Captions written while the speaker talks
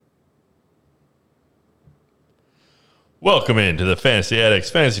Welcome into the Fantasy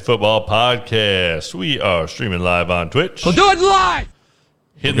Addicts Fantasy Football Podcast. We are streaming live on Twitch. We'll do it live.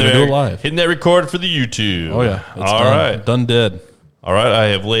 Hitting that record for the YouTube. Oh, yeah. All right. Done dead. All right. I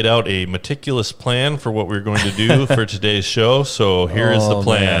have laid out a meticulous plan for what we're going to do for today's show. So here is the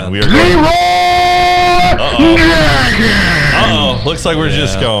plan. Man. We are going. Uh-oh. Looks like we're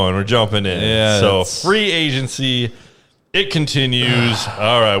just going. We're jumping in. Yeah, so free agency. It continues.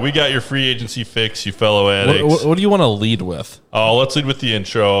 All right. We got your free agency fix, you fellow addicts. What do you want to lead with? Oh, let's lead with the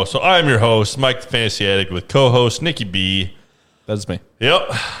intro. So I'm your host, Mike the Fantasy Addict, with co-host Nikki B. That's me.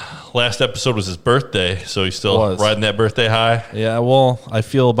 Yep. Last episode was his birthday, so he's still riding that birthday high. Yeah, well, I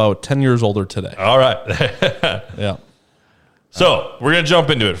feel about 10 years older today. All right. Yeah. So we're going to jump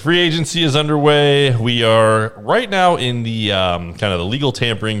into it. Free agency is underway. We are right now in the kind of the legal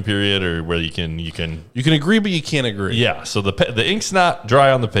tampering period, or where you can agree, but you can't agree. Yeah. So the ink's not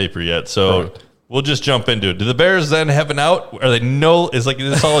dry on the paper yet. So Correct. We'll just jump into it. Do the Bears then have an out? Are they is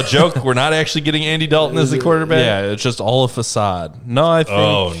this all a joke? We're not actually getting Andy Dalton as the quarterback? Yeah, it's just all a facade. No, I think.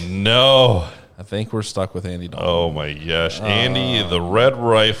 Oh no. I think we're stuck with Andy Dalton. Oh my gosh. Andy, the Red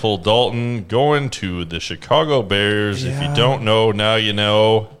Rifle Dalton, going to the Chicago Bears. Yeah. If you don't know, now you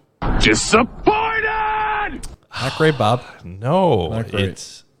know. Disappointed. Not great, Bob. No, Not great.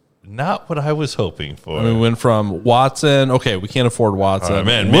 it's not what I was hoping for. I mean, we went from Watson. Okay, we can't afford Watson. All right,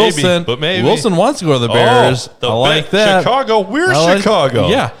 man, Wilson, maybe. Wilson wants to go to the Bears. Oh, I like that. Chicago, we're I like- Chicago.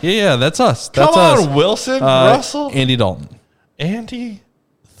 Yeah, that's us. Come That's on, us. Wilson, Russell. Andy Dalton. Andy,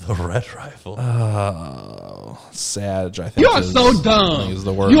 the Red Rifle. Sag, I think. You are is- so I think dumb. is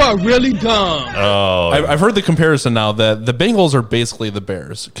the word. You are really dumb. I've heard the comparison now that the Bengals are basically the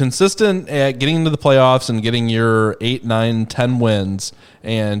Bears. Consistent at getting into the playoffs and getting your 8, 9, 10 wins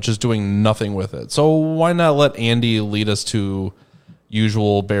and just doing nothing with it. So why not let Andy lead us to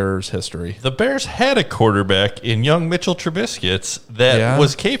usual Bears history? The Bears had a quarterback in young Mitchell Trubisky that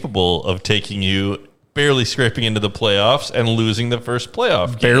was capable of taking you barely scraping into the playoffs and losing the first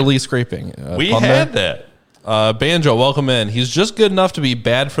playoff game. Barely scraping. We Pun had there? that. Banjo, welcome in. He's just good enough to be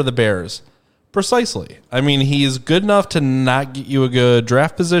bad for the Bears. Precisely. I mean, he's good enough to not get you a good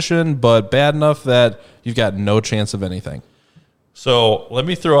draft position, but bad enough that you've got no chance of anything. So let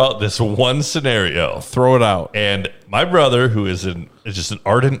me throw out this one scenario. Throw it out. And my brother, who is just an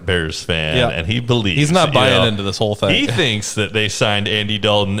ardent Bears fan, and he believes he's not buying into this whole thing. He thinks that they signed Andy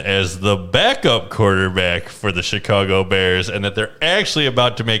Dalton as the backup quarterback for the Chicago Bears, and that they're actually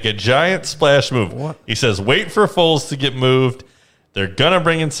about to make a giant splash move. What? He says, "Wait for Foles to get moved. They're gonna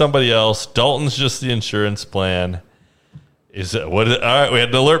bring in somebody else. Dalton's just the insurance plan." All right, we had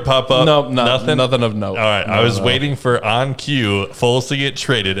an alert pop up. Nothing of note. All right, I was waiting for on cue Foles to get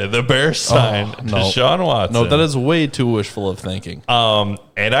traded and the Bears signed Deshaun Watson. No, that is way too wishful of thinking. And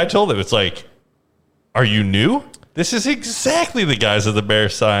I told him, it's like, are you new? This is exactly the guys that the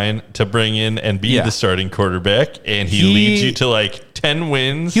Bears signed to bring in and be the starting quarterback, and he leads you to like 10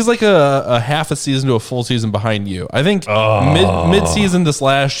 wins. He's like a half a season to a full season behind you. I think mid-season this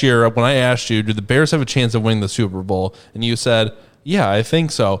last year, when I asked you, do the Bears have a chance of winning the Super Bowl? And you said, yeah, I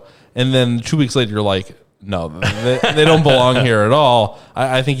think so. And then 2 weeks later, you're like, no, they don't belong here at all.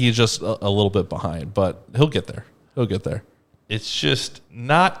 I think he's just a little bit behind, but he'll get there. He'll get there. It's just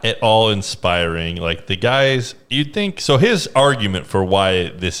not at all inspiring. Like the guys, you'd think. So his argument for why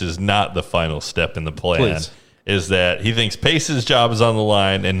this is not the final step in the plan is that he thinks Pace's job is on the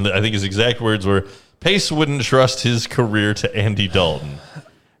line. And I think his exact words were, Pace wouldn't trust his career to Andy Dalton.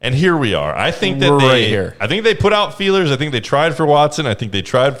 And here we are. I think that I think they put out feelers. I think they tried for Watson. I think they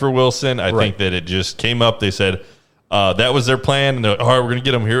tried for Wilson. I think that it just came up. They said, that was their plan. And they're like, all right, we're going to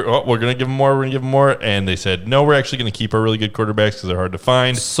get them here. Oh, we're going to give them more. We're going to give them more. And they said, no, we're actually going to keep our really good quarterbacks because they're hard to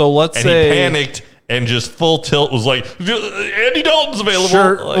find. So let's and say he panicked and just full tilt was like, Andy Dalton's available.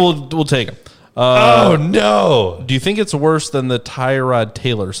 Sure, Like, we'll take him. Oh, no. Do you think it's worse than the Tyrod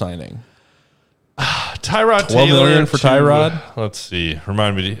Taylor signing? Tyrod $12 Taylor. million for Tyrod? Let's see.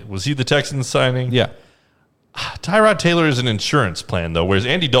 Remind me, was he the Texans signing? Yeah. Tyrod Taylor is an insurance plan, though, whereas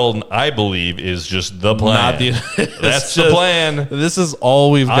Andy Dalton, I believe, is just the plan. That's the plan. This is all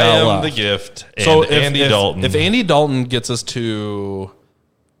we've got I am left. the gift. And So Dalton. if Andy Dalton gets us to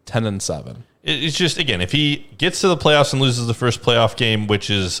 10-7, it's just, again, if he gets to the playoffs and loses the first playoff game, which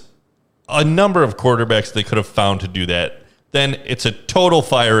is a number of quarterbacks they could have found to do that, then it's a total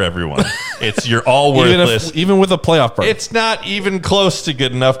fire everyone. You're all worthless. even with a playoff berth. It's not even close to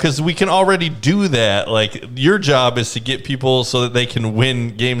good enough because we can already do that. Like, your job is to get people so that they can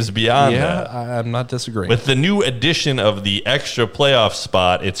win games beyond that. I'm not disagreeing. With the new addition of the extra playoff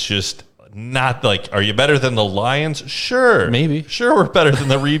spot, it's just not like, are you better than the Lions? Sure. Maybe. Sure, we're better than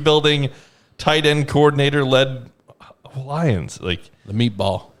the rebuilding tight end coordinator led Lions, like The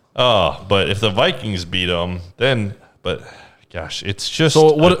meatball. oh, but if the Vikings beat them, then gosh, it's just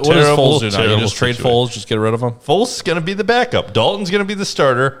So what does terrible, Foles do now? You terrible just trade situation. Foles, just get rid of him? Foles is going to be the backup. Dalton's going to be the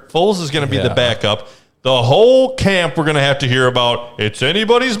starter. Foles is going to be Yeah. the backup. The whole camp we're going to have to hear about. It's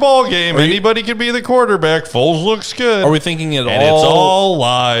anybody's ball game. Anybody can be the quarterback. Foles looks good. Are we thinking it and all? it's all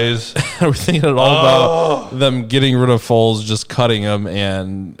lies. Are we thinking it all about them getting rid of Foles, just cutting him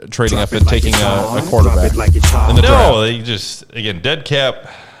and trading up and taking a quarterback in the draft? No, they just again dead cap.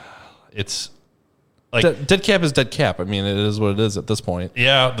 It's like Dead cap is dead cap. I mean, it is what it is at this point.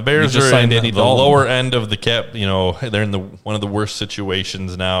 yeah, the Bears You just are in signed the Andy Dalton. lower end of the cap. You know, they're in one of the worst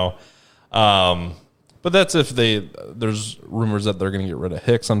situations now. But that's if there's rumors that they're going to get rid of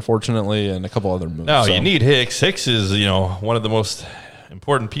Hicks, unfortunately, and a couple other moves. No, So, you need Hicks. Hicks is one of the most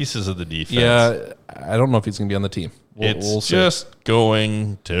important pieces of the defense. Yeah, I don't know if he's going to be on the team. It's We'll see. just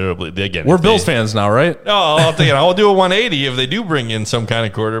going terribly. Again, We're if Bills fans now, right? No, I'll do a 180 if they do bring in some kind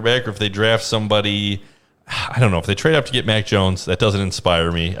of quarterback, or if they draft somebody. I don't know if they trade up to get Mac Jones. That doesn't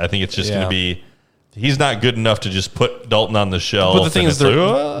inspire me. I think it's just going Yeah. to be. He's not good enough to just put Dalton on the shelf. But the thing and is, it's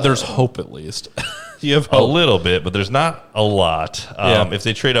like, there's hope at least. You have a hope. little bit, but there's not a lot. Yeah. If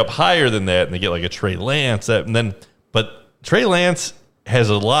they trade up higher than that and they get like a Trey Lance, but Trey Lance has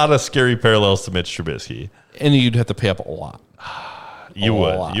a lot of scary parallels to Mitch Trubisky. And you'd have to pay up a lot. You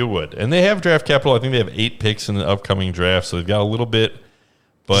would, and they have draft capital. I think they have 8 picks in the upcoming draft, so they've got a little bit.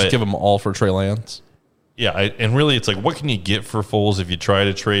 But Just give them all for Trey Lance. yeah, and really, it's like, what can you get for Foles if you try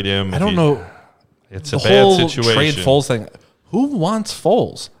to trade him? I don't know. It's The a bad whole situation. trade Foles thing. Who wants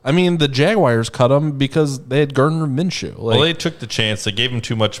Foles? I mean, the Jaguars cut him because they had Gardner Minshew. Like, Well, they took the chance. They gave him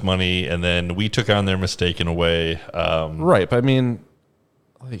too much money, and then we took on their mistake in a way. right, but I mean,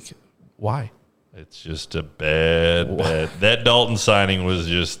 like, why? It's just a bad. That Dalton signing was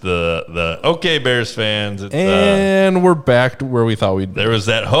just the okay, Bears fans. It's, And we're back to where we thought we'd be. there was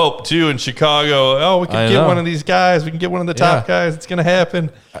that hope too in Chicago. Oh, we I can get know. one of these guys. We can get one of the top Yeah. guys. It's going to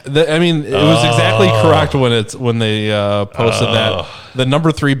happen. I mean, it was exactly correct when they posted that the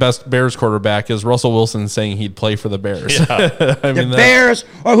number 3 best Bears quarterback is Russell Wilson saying he'd play for the Bears. I mean, Bears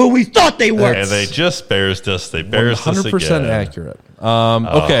are who we thought they were. And they just Bears us. They Bears us 100% again. accurate.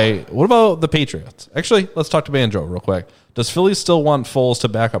 Okay, what about the Patriots? Actually, let's talk to Banjo real quick. Does Philly still want Foles to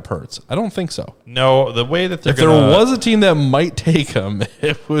back up Hurts? I don't think so. No, the way that they're If there going was a team that might take him,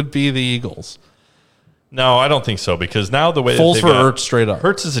 it would be the Eagles. No, I don't think so, because now the way Foles that for Hurts straight up.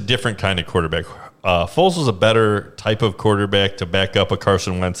 Hurts is a different kind of quarterback. Foles was a better type of quarterback to back up a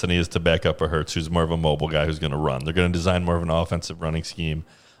Carson Wentz than he is to back up a Hurts, who's more of a mobile guy who's going to run. They're going to design more of an offensive running scheme,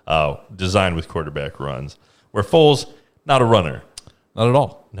 designed with quarterback runs. Where Foles, not a runner. Not at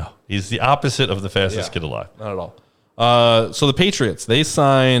all. No, he's the opposite of the fastest kid alive. Not at all. So the Patriots, they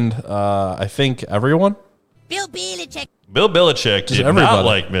signed, I think, everyone. Bill Belichick. Bill Belichick did everybody. not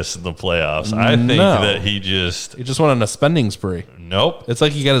like missing the playoffs. I think No. that he just He just went on a spending spree. nope. It's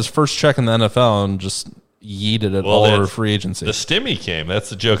like he got his first check in the NFL and just yeeted it all over that's- free agency. The stimmy came. That's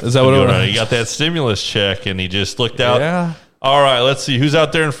the joke. Is that what it was? He got that stimulus check and he just looked out. Yeah. All right, let's see who's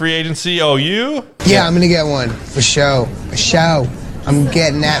out there in free agency. Oh, you? Yeah, I'm gonna get one for show. For show. I'm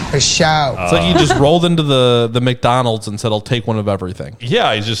getting that for show. It's like he just rolled into the McDonald's and said, I'll take one of everything.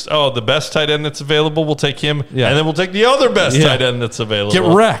 Yeah, he's just the best tight end that's available. We'll take him, Yeah. and then we'll take the other best Yeah. tight end that's available. Get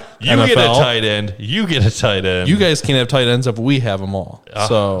wrecked, You get a NFL. tight end. You get a tight end. You guys can't have tight ends if we have them all.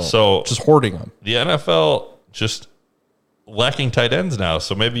 So just hoarding them. The NFL just lacking tight ends now.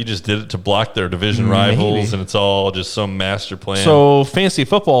 So maybe you just did it to block their division rivals, and it's all just some master plan. So fantasy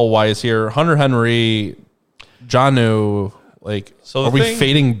football wise here, Hunter Henry, Jonnu, like, So are the we thing-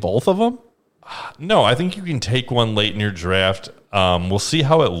 fading both of them? no, I think you can take one late in your draft. We'll see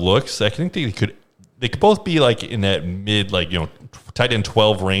how it looks. I think they could both be like in that mid, like, tight end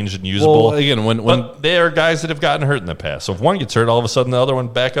 12 range and usable. Well, again, when But they are guys that have gotten hurt in the past. So if one gets hurt, all of a sudden the other one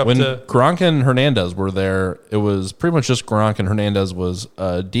back up when to. Gronk and Hernandez were there, it was pretty much just Gronk and Hernandez was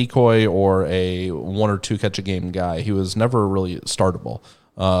a decoy or a 1 or 2 catch a game guy. He was never really startable.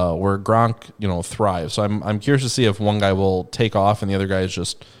 Where Gronk, thrives. So I'm curious to see if one guy will take off and the other guy is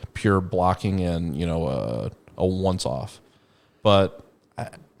just pure blocking and a once off. But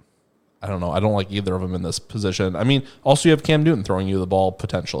I don't know. I don't like either of them in this position. I mean, also you have Cam Newton throwing you the ball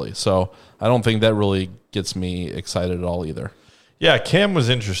potentially. So I don't think that really gets me excited at all either. Yeah, Cam was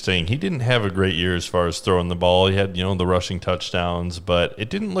interesting. He didn't have a great year as far as throwing the ball. He had, the rushing touchdowns, but it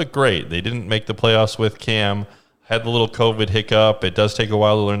didn't look great. They didn't make the playoffs with Cam. Had the little COVID hiccup. It does take a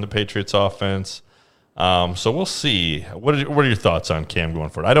while to learn the Patriots offense. So we'll see. What are your thoughts on Cam going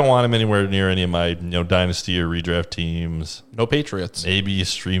forward? I don't want him anywhere near any of my dynasty or redraft teams. No Patriots. Maybe you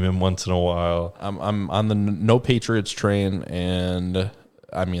stream him once in a while. I'm on the no Patriots train, and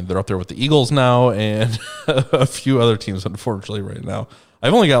I mean they're up there with the Eagles now and a few other teams. Unfortunately, right now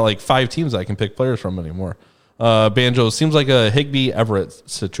I've only got like 5 teams I can pick players from anymore. Banjo seems like a Higbee Everett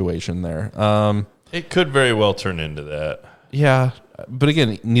situation there. It could very well turn into that. Yeah, but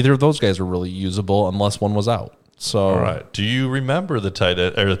again, neither of those guys are really usable unless one was out. So, all right. Do you remember the tight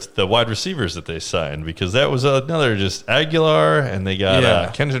end or the wide receivers that they signed? Because that was another just Aguilar, and they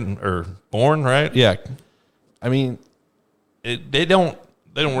got Kenton or Bourne, right? Yeah, I mean, they don't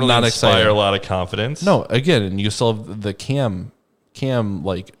really Not inspire exciting. a lot of confidence. no. Again, and you still have the Cam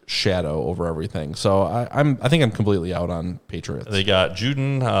like shadow over everything. So I think I'm completely out on Patriots. They got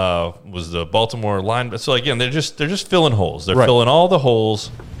Juden, was the Baltimore line. So again, they're just filling holes. They're Right. filling all the holes,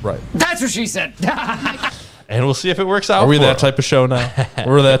 Right. That's what she said. and we'll see if it works out. Are we for that them. type of show now?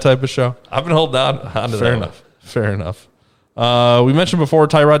 We're that type of show. I've been holding on to Fair that enough. Fair enough. We mentioned before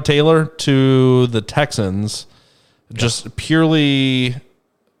Tyrod Taylor to the Texans, just purely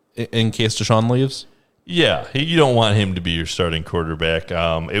in case Deshaun leaves. Yeah, you don't want him to be your starting quarterback.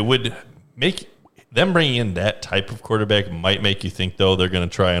 It would make them bringing in that type of quarterback might make you think, though, they're going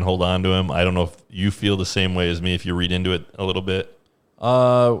to try and hold on to him. I don't know if you feel the same way as me if you read into it a little bit.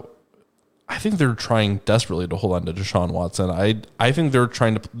 I think they're trying desperately to hold on to Deshaun Watson. I think they're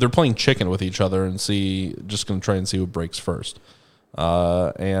playing chicken with each other and just going to try and see who breaks first.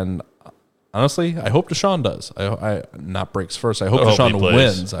 And honestly, I hope Deshaun does. I not breaks first. I hope I hope he Deshaun plays.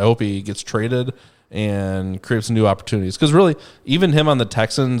 wins. I hope he gets traded and creates new opportunities. Because really, even him on the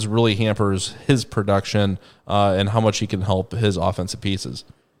Texans really hampers his production and how much he can help his offensive pieces.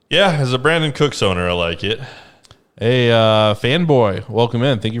 Yeah, as a Brandon Cooks owner, I like it. Hey, fanboy, welcome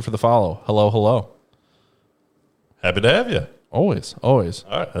in. Thank you for the follow. Hello. Happy to have you. Always. All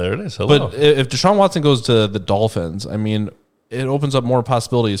right, there it is. Hello. But if Deshaun Watson goes to the Dolphins, I mean, it opens up more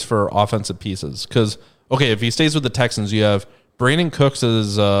possibilities for offensive pieces. Because, okay, if he stays with the Texans, you have Brandon Cooks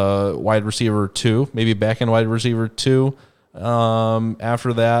as wide receiver 2, maybe back end wide receiver 2.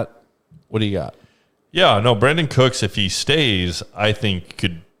 After that, what do you got? Yeah, no, Brandon Cooks, if he stays, I think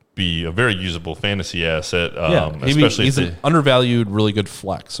could be a very usable fantasy asset. Especially he's an undervalued, really good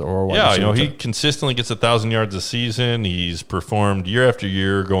flex. Or wide receiver he type. consistently gets 1,000 yards a season. He's performed year after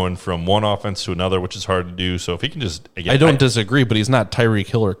year, going from one offense to another, which is hard to do. So if he can just, again, I don't disagree, but he's not Tyreek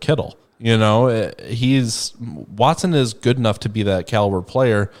Hill or Kittle. You know, Watson is good enough to be that caliber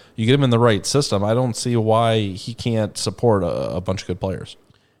player. You get him in the right system. I don't see why he can't support a bunch of good players.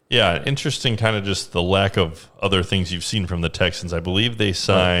 Yeah, interesting kind of just the lack of other things you've seen from the Texans. I believe they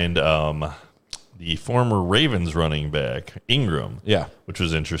signed the former Ravens running back, Ingram. Yeah. Which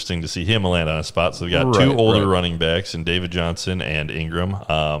was interesting to see him land on a spot. So we got Right, two older right. running backs in David Johnson and Ingram.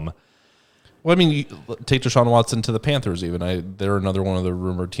 Well, I mean, you take Deshaun Watson to the Panthers. Even they're another one of the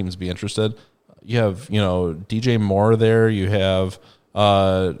rumored teams to be interested. You have DJ Moore there. You have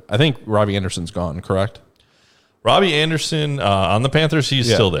I think Robbie Anderson's gone. Correct. Robbie Anderson on the Panthers,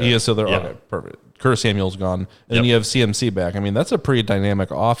 he's still there. He is still there. Yeah. Okay, perfect. Curtis Samuel's gone, and then Yep. you have CMC back. I mean, that's a pretty dynamic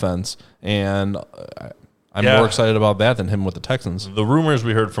offense, and I'm Yeah. more excited about that than him with the Texans. The rumors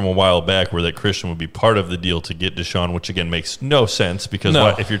we heard from a while back were that Christian would be part of the deal to get Deshaun, which again makes no sense because No.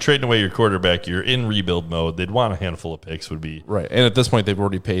 if you're trading away your quarterback, you're in rebuild mode. They'd want a handful of picks would be. Right, and at this point, they've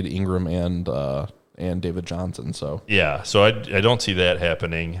already paid Ingram and David Johnson. So Yeah, so I don't see that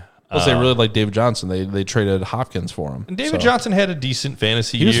happening. plus, they really like David Johnson. They traded Hopkins for him. And David So- Johnson had a decent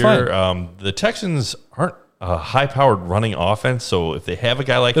fantasy He was year. fine. The Texans aren't a high-powered running offense, so if they have a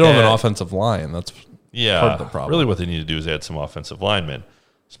guy like They that, don't have an offensive line. That's yeah, part of the problem. really what they need to do is add some offensive linemen.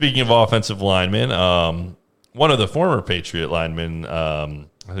 Speaking of offensive linemen, one of the former Patriot linemen, I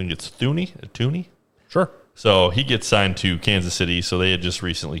think it's Thuney. sure. So he gets signed to Kansas City. So they had just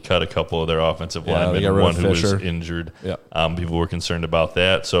recently cut a couple of their offensive Yeah, they linemen, got rid one of who was Fisher. injured. Yep. People were concerned about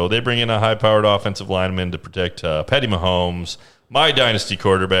that. So they bring in a high-powered offensive lineman to protect Patty Mahomes, my dynasty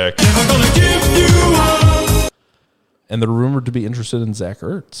quarterback. And they're rumored to be interested in Zach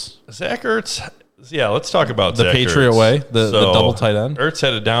Ertz. Zach Ertz. Yeah, let's talk about The Zach Patriot Ertz. way, the double tight end. Ertz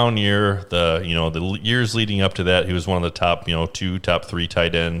had a down year. The years leading up to that, he was one of the top 2, top 3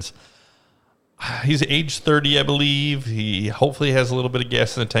 tight ends. He's age 30, I believe. He hopefully has a little bit of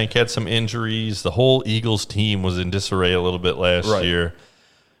gas in the tank. Had some injuries. The whole Eagles team was in disarray a little bit last Right. year.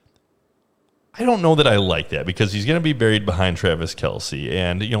 I don't know that I like that because he's going to be buried behind Travis Kelce.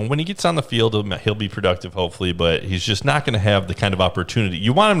 And, when he gets on the field, he'll be productive, hopefully, but he's just not going to have the kind of opportunity.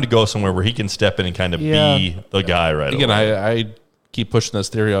 You want him to go somewhere where he can step in and kind of be the guy right Again, away. I keep pushing this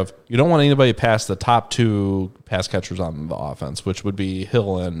theory of you don't want anybody past the top 2 pass catchers on the offense, which would be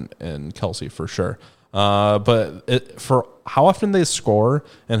Hill and Kelsey for sure. But for how often they score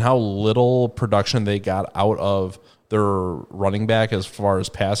and how little production they got out of their running back as far as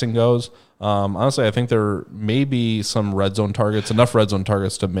passing goes, honestly, I think there may be some red zone targets, enough red zone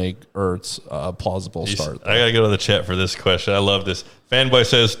targets to make Ertz a plausible start. I got to go to the chat for this question. I love this. Fanboy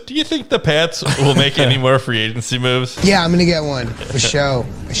says, do you think the Pats will make any more free agency moves? Yeah, I'm going to get one. For show.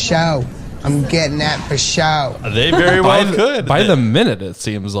 For show. I'm getting that for show. They very well could. By the minute, it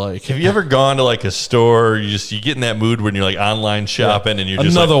seems like. Have you ever gone to like a store, you get in that mood when you're like online shopping and you're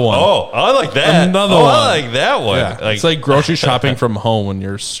just another like, one. Oh, I like that. Another one. I like that one. Yeah. It's like grocery shopping from home when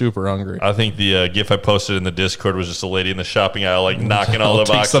you're super hungry. I think the GIF I posted in the Discord was just a lady in the shopping aisle like knocking all the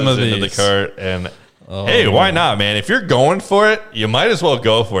boxes some of into the these. cart. And hey, why not, man? If you're going for it, you might as well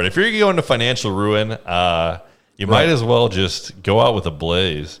go for it. If you're going to financial ruin, you might as well just go out with a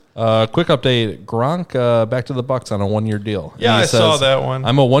blaze. Quick update: Gronk back to the Bucs on a 1-year deal. Yeah, I saw that one.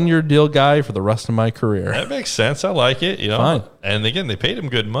 I'm a 1-year deal guy for the rest of my career. That makes sense. I like it. Fine. And again, they paid him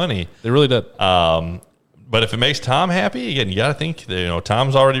good money. They really did. But if it makes Tom happy, again, you got to think that,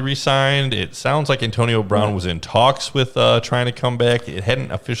 Tom's already re-signed. It sounds like Antonio Brown was in talks with trying to come back. It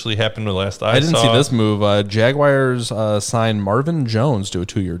hadn't officially happened the last I didn't saw. see this move. Jaguars signed Marvin Jones to a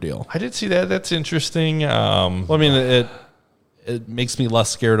 2-year deal. I did see that. That's interesting. Well, I mean, it makes me less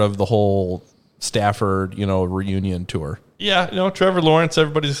scared of the whole Stafford, reunion tour. Yeah, Trevor Lawrence,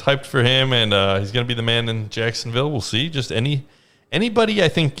 everybody's hyped for him, and he's going to be the man in Jacksonville. We'll see. Just anybody, I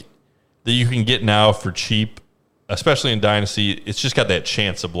think, that you can get now for cheap, especially in Dynasty, it's just got that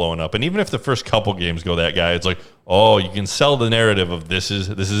chance of blowing up. And even if the first couple games go that guy, it's like, oh, you can sell the narrative of this is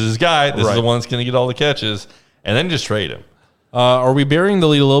his guy. This is the one that's going to get all the catches, and then just trade him. Are we burying the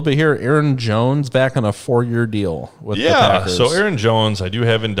lead a little bit here? Aaron Jones back on a 4-year deal with the Packers. So Aaron Jones, I do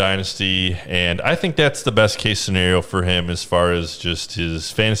have in Dynasty, and I think that's the best case scenario for him as far as just his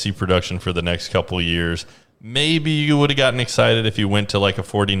fantasy production for the next couple of years. Maybe you would have gotten excited if you went to like a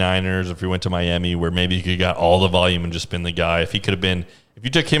 49ers, or if you went to Miami, where maybe you could have got all the volume and just been the guy. If you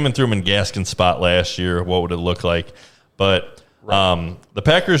took him and threw him in Gaskin's spot last year, what would it look like? But the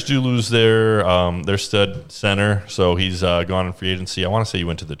Packers do lose their stud center, so he's gone in free agency. I want to say he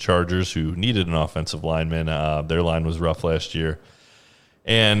went to the Chargers, who needed an offensive lineman. Their line was rough last year.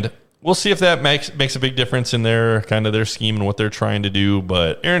 And we'll see if that makes a big difference in their scheme and what they're trying to do.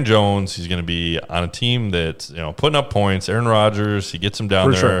 But Aaron Jones, he's going to be on a team that's putting up points. Aaron Rodgers, he gets him down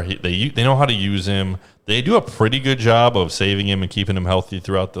there. Sure. They know how to use him. They do a pretty good job of saving him and keeping him healthy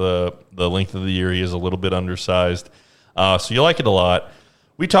throughout the length of the year. He is a little bit undersized, so you like it a lot.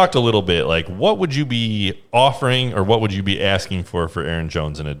 We talked a little bit like what would you be offering or what would you be asking for Aaron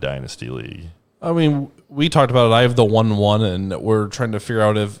Jones in a dynasty league? I mean, we talked about it. I have the 1-1, and we're trying to figure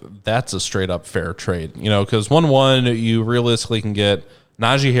out if that's a straight-up fair trade. Because 1-1, you realistically can get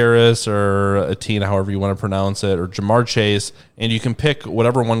Najee Harris or Atina, however you want to pronounce it, or Jamar Chase, and you can pick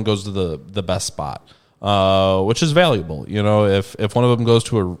whatever one goes to the best spot, which is valuable. If one of them goes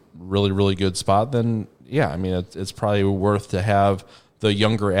to a really, really good spot, then, yeah, I mean, it's probably worth to have the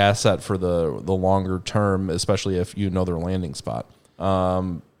younger asset for the longer term, especially if you know their landing spot.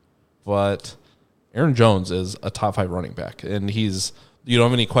 But Aaron Jones is a top 5 running back, and you don't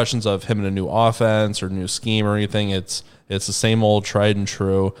have any questions of him in a new offense or new scheme or anything. It's the same old tried and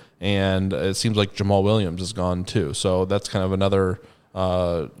true, and it seems like Jamal Williams is gone too. So that's kind of another,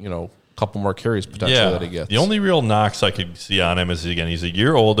 couple more carries potentially that he gets. The only real knocks I could see on him is, again, he's a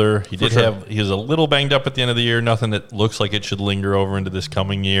year older. He was a little banged up at the end of the year. Nothing that looks like it should linger over into this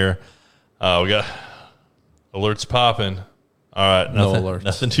coming year. We got alerts popping. All right,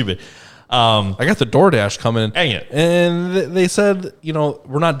 nothing too big. I got the DoorDash coming. Dang it. And they said,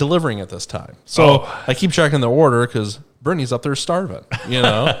 we're not delivering at this time. So I keep checking the order because Brittany's up there starving,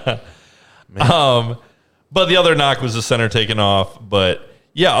 But the other knock was the center taking off. But,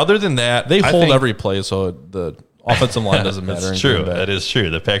 yeah, other than that. They hold every play, so the offensive line doesn't matter. That's true. That is true.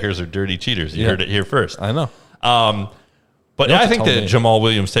 The Packers are dirty cheaters. You heard it here first. I know. But I think that Jamal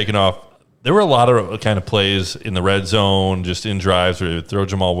Williams taking off, there were a lot of kind of plays in the red zone, just in drives where they would throw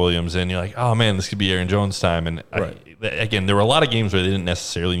Jamal Williams in. You're like, oh, man, this could be Aaron Jones' time. And, again, there were a lot of games where they didn't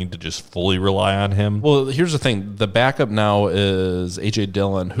necessarily need to just fully rely on him. Well, here's the thing. The backup now is A.J.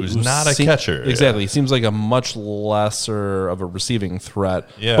 Dillon, who's not a catcher. Exactly. He seems like a much lesser of a receiving threat,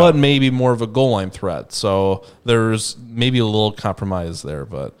 yeah, but maybe more of a goal line threat. So there's maybe a little compromise there.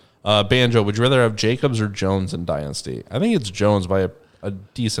 But, Banjo, would you rather have Jacobs or Jones in Dynasty? I think it's Jones by a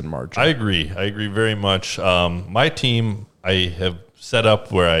decent margin. I agree very much. My team, I have set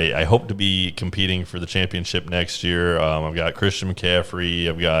up where I hope to be competing for the championship next year. I've got Christian McCaffrey.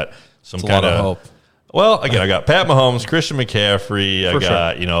 I've got some kind of hope. Well, again, I got Pat Mahomes, Christian McCaffrey. I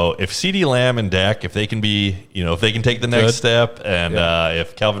got, if CeeDee Lamb and Dak, if they can be, if they can take the next step, and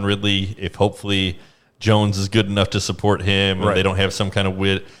if Calvin Ridley, if hopefully Jones is good enough to support him, and they don't have some kind of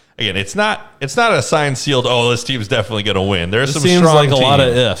wit. Again, it's not a signed sealed. Oh, this team's definitely going to win. There's some seems strong like a teams. lot of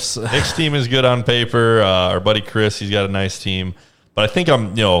ifs. Nick's team is good on paper. Our buddy Chris, he's got a nice team, but I think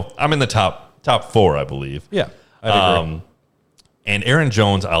I'm in the top 4, I believe. Yeah, I agree. And Aaron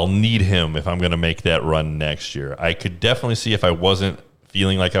Jones, I'll need him if I'm going to make that run next year. I could definitely see if I wasn't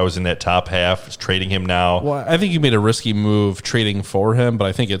feeling like I was in that top half, trading him now. Well, I think you made a risky move trading for him, but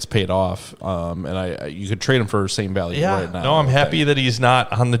I think it's paid off. And you could trade him for the same value right now. No, I'm happy that he's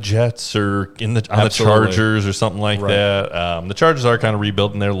not on the Jets or on the Chargers or something like that. The Chargers are kind of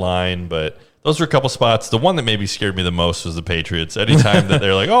rebuilding their line, but those were a couple spots. The one that maybe scared me the most was the Patriots. Anytime that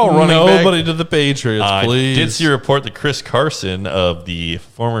they're like, running back. Nobody to the Patriots, please. I did see a report that Chris Carson of the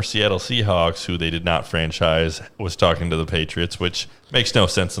former Seattle Seahawks, who they did not franchise, was talking to the Patriots, which makes no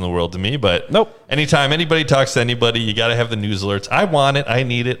sense in the world to me. But anytime anybody talks to anybody, you got to have the news alerts. I want it. I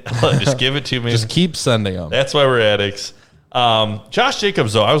need it. Just give it to me. Just keep sending them. That's why we're addicts. Josh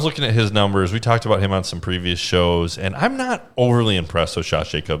Jacobs, though, I was looking at his numbers. We talked about him on some previous shows, and I'm not overly impressed with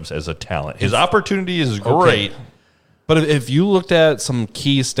Josh Jacobs as a talent. His opportunity is great. Okay. But if you looked at some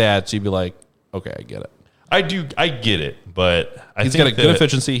key stats, you'd be like, okay, I get it. I get it, but he's got a good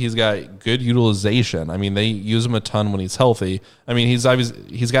efficiency. He's got good utilization. I mean, they use him a ton when he's healthy. I mean, he's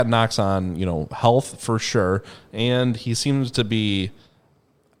got knocks on, health for sure. And he seems to be,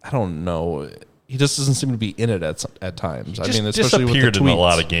 I don't know, he just doesn't seem to be in it at times. I mean, especially disappeared in a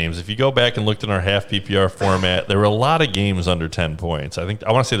lot of games. If you go back and looked in our half PPR format, there were a lot of games under 10 points. I want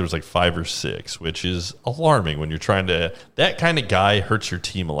to say there was like 5 or 6, which is alarming when you're trying to. That kind of guy hurts your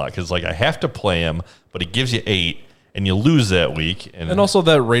team a lot because I have to play him, but he gives you 8, and you lose that week. And also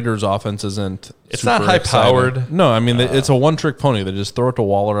that Raiders offense isn't. It's not high powered. No, I mean it's a one trick pony. They just throw it to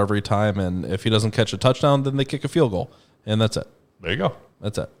Waller every time, and if he doesn't catch a touchdown, then they kick a field goal, and that's it. There you go.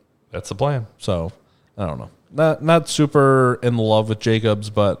 That's it. That's the plan. So, I don't know. Not super in love with Jacobs,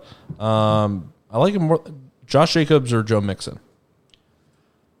 but I like him more. Josh Jacobs or Joe Mixon?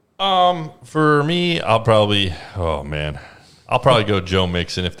 For me, I'll probably go Joe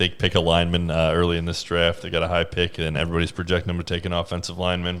Mixon if they pick a lineman early in this draft. They got a high pick, and everybody's projecting them to take an offensive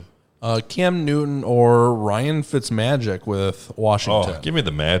lineman. Cam Newton or Ryan Fitzmagic with Washington. Oh, give me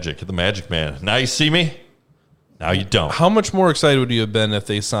the Magic Man. Now you see me. Now you don't. How much more excited would you have been if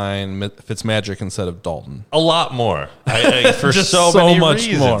they signed Fitzmagic instead of Dalton? A lot more. For so many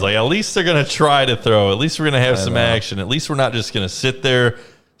reasons. More. At least they're going to try to throw. At least we're going to have some action. At least we're not just going to sit there,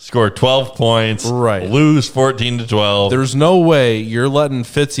 score 12 points, lose 14-12. There's no way you're letting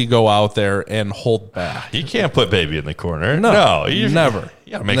Fitzy go out there and hold back. You can't put baby in the corner. No, never.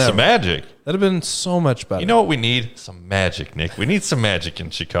 You got to make some magic. That'd have been so much better. You know what we need? Some magic, Nick. We need some magic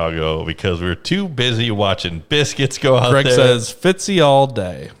in Chicago because we're too busy watching biscuits go out there. Greg says, Fitzy all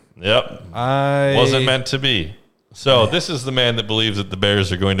day. Yep. Wasn't meant to be. So this is the man that believes that the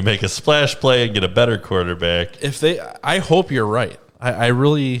Bears are going to make a splash play and get a better quarterback. I hope you're right. I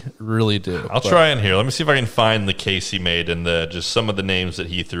really, really do. I'll try in here. Let me see if I can find the case he made and just some of the names that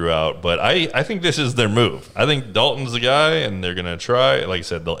he threw out. But I think this is their move. I think Dalton's the guy, and they're going to try. Like I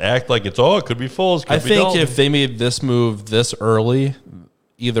said, they'll act like it's it could be Foles. I think if they made this move this early,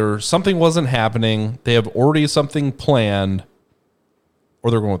 either something wasn't happening, they have already something planned, or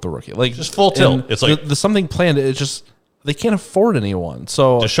they're going with the rookie. Like just full tilt. It's like the something planned. It's just. They can't afford anyone.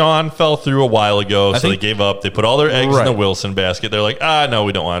 So Deshaun fell through a while ago, so they gave up. They put all their eggs in the Wilson basket. They're like, no,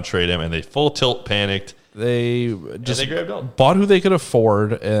 we don't want to trade him. And they full tilt panicked. They just bought who they could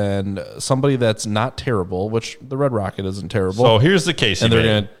afford and somebody that's not terrible, which the Red Rocket isn't terrible. So here's the case. And they're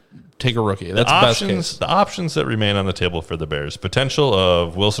going to take a rookie. That's the best case. The options that remain on the table for the Bears, potential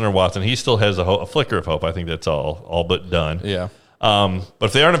of Wilson or Watson. He still has a flicker of hope. I think that's all but done. Yeah. But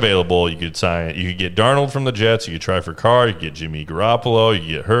if they aren't available, you could get Darnold from the Jets. You could try for Carr. You could get Jimmy Garoppolo. You could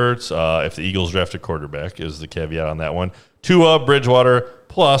get Hurts. If the Eagles draft a quarterback, is the caveat on that one. Tua, Bridgewater,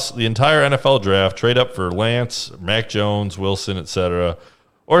 plus the entire NFL draft. Trade up for Lance, Mac Jones, Wilson, etc.,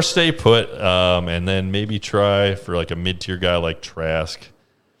 or stay put, and then maybe try for like a mid-tier guy like Trask.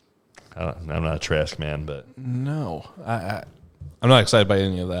 I'm not a Trask man, but no, I'm not excited by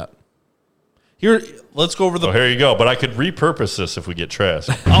any of that. Here, let's go over the. Oh, here you go. But I could repurpose this if we get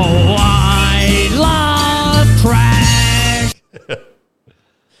Trask. Oh, I love trash.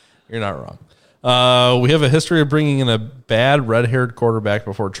 You're not wrong. We have a history of bringing in a bad red-haired quarterback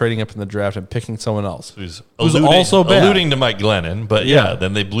before trading up in the draft and picking someone else. Who's also bad. alluding to Mike Glennon, but Yeah.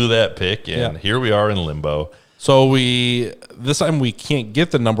 then they blew that pick, and here we are in limbo. So this time we can't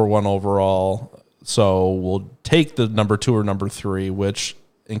get the number 1 overall, so we'll take the number 2 or number 3, which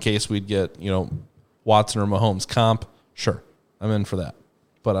in case we'd get, Watson or Mahomes comp, sure, I'm in for that.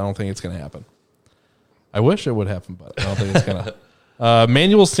 But I don't think it's going to happen. I wish it would happen, but I don't think it's going to.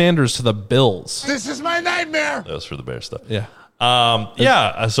 Manuel Sanders to the Bills. This is my nightmare. That was for the Bears stuff. Yeah.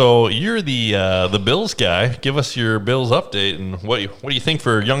 So you're the Bills guy. Give us your Bills update, and what do you think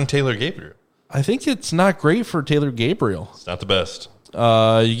for young Taylor Gabriel? I think it's not great for Taylor Gabriel. It's not the best.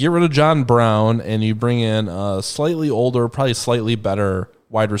 You get rid of John Brown, and you bring in a slightly older, probably slightly better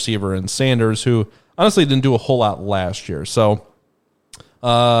wide receiver in Sanders, who honestly didn't do a whole lot last year. So,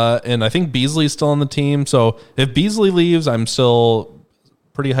 and I think Beasley's still on the team. So if Beasley leaves, I'm still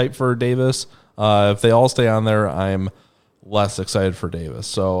pretty hyped for Davis. If they all stay on there, I'm less excited for Davis.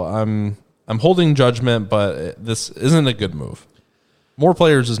 So I'm holding judgment, but this isn't a good move. More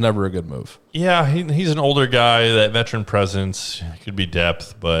players is never a good move. Yeah, he's an older guy. That veteran presence could be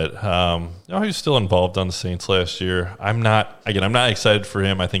depth, but he's still involved on the Saints last year. I'm not excited for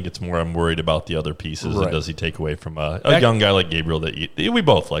him. I think it's more I'm worried about the other pieces. Right. And does he take away from a young guy like Gabriel that we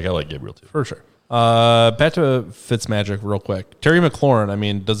both like? I like Gabriel too. For sure. Back to Fitzmagic real quick. Terry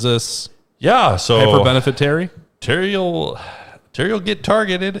McLaurin, does this hyper benefit Terry? Terry will get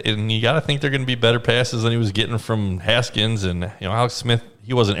targeted, and you got to think they're going to be better passes than he was getting from Haskins and Alex Smith.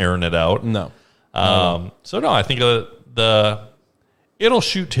 He wasn't airing it out. No. I think it'll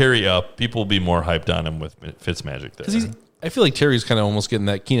shoot Terry up. People will be more hyped on him with Fitzmagic there. I feel like Terry's kind of almost getting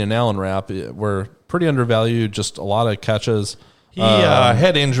that Keenan Allen rap. We're pretty undervalued, just a lot of catches. He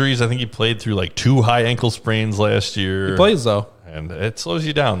had injuries. I think he played through like 2 high ankle sprains last year. He plays though. And it slows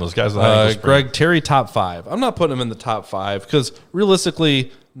you down. Those guys with high ankle sprains. Greg, Terry top 5. I'm not putting him in the top 5 because realistically,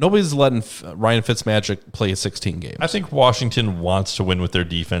 nobody's letting Ryan Fitzmagic play 16 games. I think Washington wants to win with their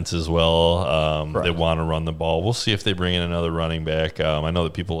defense as well. They want to run the ball. We'll see if they bring in another running back. I know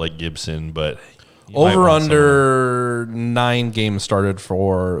that people like Gibson, but over under 9 games started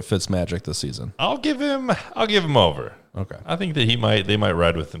for Fitzmagic this season. I'll give him over. Okay. I think that they might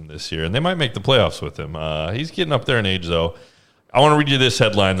ride with him this year, and they might make the playoffs with him. He's getting up there in age, though. I want to read you this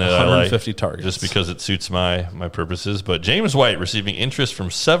headline that I like, 150 targets, just because it suits my purposes. But James White receiving interest from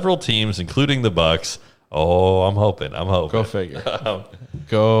several teams, including the Bucs. Oh, I'm hoping. Go figure.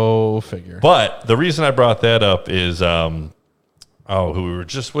 Go figure. But the reason I brought that up is,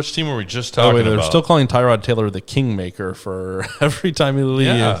 which team were we just talking about? They're still calling Tyrod Taylor the Kingmaker for every time he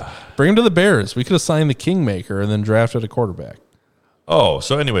leaves. Yeah. Bring him to the Bears. We could have signed the Kingmaker and then drafted a quarterback. Oh,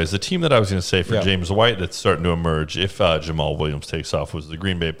 so anyways, the team that I was going to say for James White that's starting to emerge, if Jamal Williams takes off, was the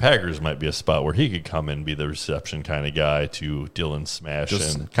Green Bay Packers. Might be a spot where he could come and be the reception kind of guy to Dylan Smash.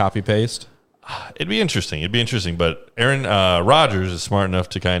 Just copy paste. It'd be interesting. But Aaron Rodgers is smart enough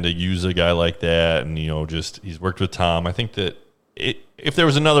to kind of use a guy like that, and he's worked with Tom. I think that if there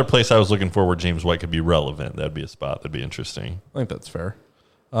was another place I was looking for where James White could be relevant, that'd be a spot that'd be interesting. I think that's fair.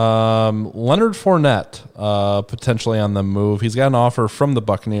 Leonard Fournette, potentially on the move. He's got an offer from the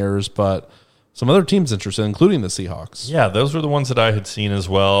Buccaneers, but some other teams interested, including the Seahawks. Yeah, those were the ones that I had seen as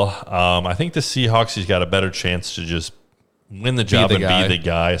well. I think the Seahawks, he's got a better chance to just win the job and be the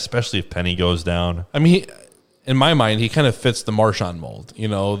guy, especially if Penny goes down. In my mind, he kind of fits the Marshawn mold.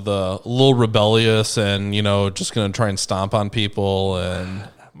 The little rebellious and, just going to try and stomp on people. And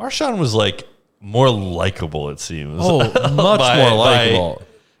Marshawn was like more likable, it seems. Oh, much more likable.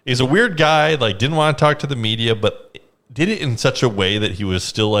 He's a weird guy, didn't want to talk to the media, but did it in such a way that he was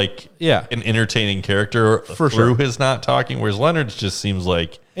still an entertaining character through his not talking, whereas Leonard just seems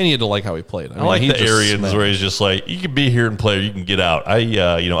like... And you had to like how he played. I like the Arians where he's just like, you can be here and play or you can get out.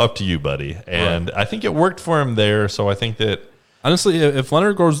 Up to you, buddy. And I think it worked for him there, so I think that... Honestly, if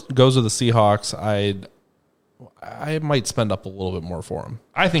Leonard goes to the Seahawks, I might spend up a little bit more for him.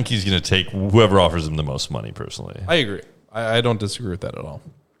 I think he's going to take whoever offers him the most money, personally. I agree. I don't disagree with that at all.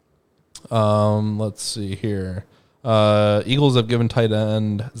 Let's see here. Eagles have given tight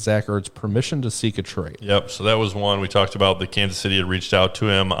end Zach Ertz permission to seek a trade. Yep, so that was one we talked about. The Kansas City had reached out to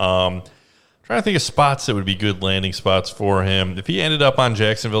him. Trying to think of spots that would be good landing spots for him. If he ended up on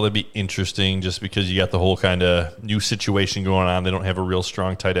Jacksonville, that'd be interesting just because you got the whole kind of new situation going on. They don't have a real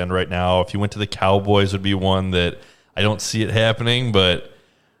strong tight end right now. If you went to the Cowboys, would be one that I don't see it happening, but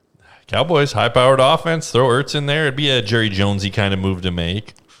Cowboys, high-powered offense, throw Ertz in there. It'd be a Jerry Jonesy kind of move to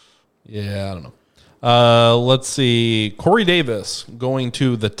make. Yeah, I don't know. Let's see. Corey Davis going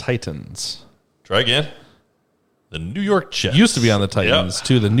to the Titans. Try again. the New York Jets. Used to be on the Titans,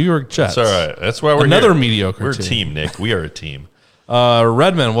 to the New York Jets. That's all right. That's why we're Another here. mediocre We're team. a team, Nick. We are a team.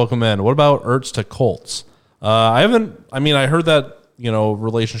 Redman, welcome in. What about Ertz to Colts? I heard that,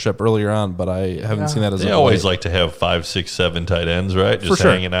 relationship earlier on, but I haven't seen that as They always like to have 5, 6, 7 tight ends, right? Just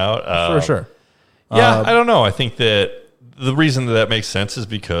sure. hanging out. For sure. Yeah, I don't know. I think that the reason that makes sense is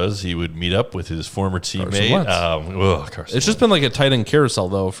because he would meet up with his former teammate. Carson It's just been like a tight end carousel,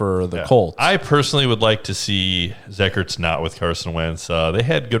 though, for the Colts. I personally would like to see Zach Ertz not with Carson Wentz. They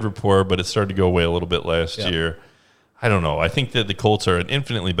had good rapport, but it started to go away a little bit last year. I don't know. I think that the Colts are an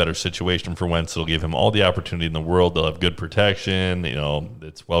infinitely better situation for Wentz. It'll give him all the opportunity in the world. They'll have good protection.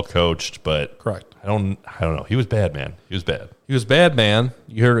 It's well coached, but Correct. I don't know. He was bad, man. He was bad. He was bad, man.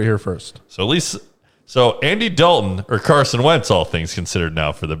 You heard it here first. So at least, Andy Dalton or Carson Wentz, all things considered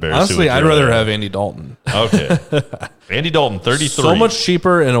now for the Bears. Honestly, I'd rather have Andy Dalton. Okay. Andy Dalton, 33. So much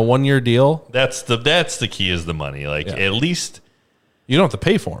cheaper in a 1-year deal. That's the key is the money. At least you don't have to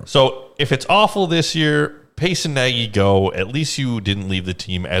pay for him. So if it's awful this year, Pace and Nagy go. At least you didn't leave the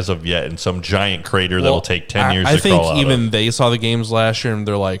team as of yet in some giant crater that'll take 10 years I to crawl out think even of. they saw the games last year and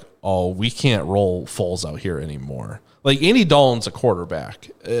they're like, oh, we can't roll Foles out here anymore. Like, Andy Dalton's a quarterback.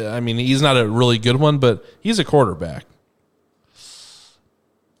 He's not a really good one, but he's a quarterback.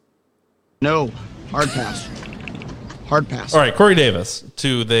 No. Hard pass. Hard pass. All right, Corey Davis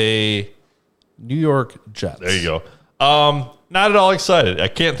to the New York Jets. There you go. Not at all excited. I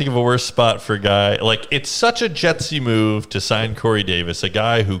can't think of a worse spot for a guy. It's such a Jetsy move to sign Corey Davis, a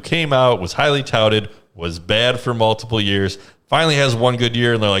guy who came out, was highly touted, was bad for multiple years, finally has one good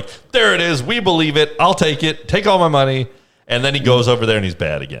year, and they're like, there it is. We believe it. I'll take it. Take all my money. And then he goes over there and he's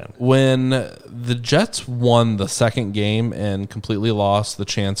bad again. When the Jets won the second game and completely lost the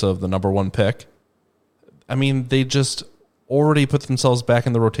chance of the number 1 pick, they just already put themselves back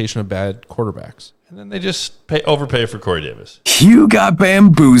in the rotation of bad quarterbacks. And then they just overpay for Corey Davis. You got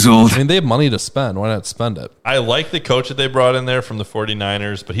bamboozled. They have money to spend. Why not spend it? I like the coach that they brought in there from the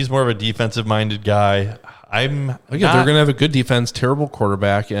 49ers, but he's more of a defensive-minded guy. They're going to have a good defense, terrible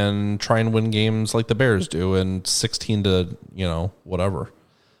quarterback, and try and win games like the Bears do, and 16 to, whatever.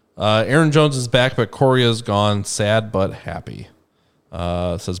 Aaron Jones is back, but Corey is gone. Sad but happy,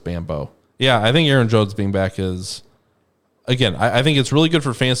 says Bambo. Yeah, I think Aaron Jones being back is... Again, I think it's really good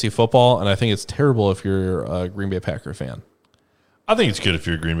for fantasy football, and I think it's terrible if you're a Green Bay Packer fan. I think it's good if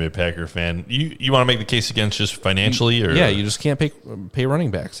you're a Green Bay Packer fan. You want to make the case against just financially? Or? Yeah, you just can't pay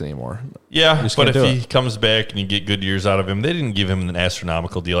running backs anymore. Yeah, but if he comes back and you get good years out of him, they didn't give him an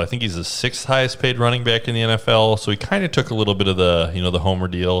astronomical deal. I think he's the 6th highest paid running back in the NFL, so he kind of took a little bit of the the homer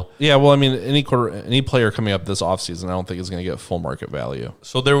deal. Yeah, well, any player coming up this offseason, I don't think is going to get full market value.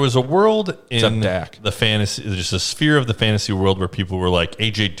 So there was a world in Dak. the fantasy, just a sphere of the fantasy world where people were like,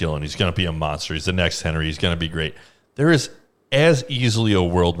 A.J. Dillon, he's going to be a monster. He's the next Henry. He's going to be great. There is as easily a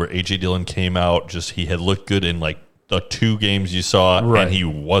world where A.J. Dillon came out, he had looked good in the 2 games you saw, and he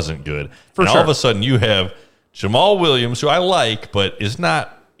wasn't good. For sure. All of a sudden you have Jamal Williams, who I like, but is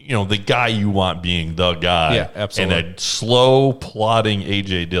not the guy you want being the guy. Yeah, absolutely. And a slow, plodding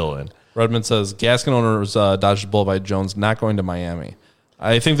A.J. Dillon. Redmond says, Gaskin owners dodged a bullet by Jones, not going to Miami.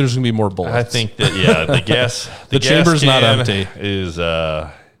 I think there's going to be more bullets. I think that, the gas the chamber's not empty. Is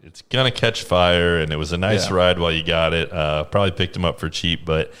it's gonna catch fire, and it was a nice ride while you got it. Probably picked him up for cheap,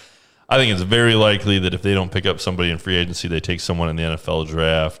 but I think it's very likely that if they don't pick up somebody in free agency, they take someone in the NFL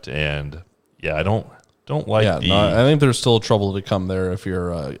draft. And I don't like. I think there's still trouble to come there if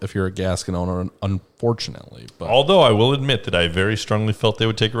you're a Gaskin owner, unfortunately. But although I will admit that I very strongly felt they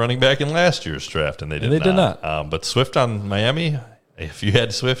would take a running back in last year's draft, and they did not. But Swift on Miami. If you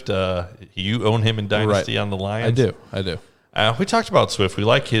had Swift, you own him in Dynasty on the Lions. I do. We talked about Swift. We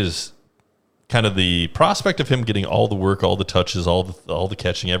like his kind of the prospect of him getting all the work, all the touches, all the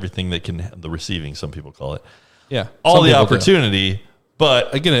catching, everything that the receiving, some people call it. Yeah. All the opportunity. Do.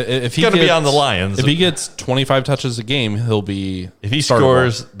 But again, if he's going to be on the Lions. If he gets 25 touches a game, he'll be if he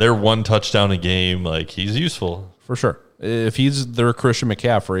scores their 1 touchdown a game, he's useful. For sure. If he's their Christian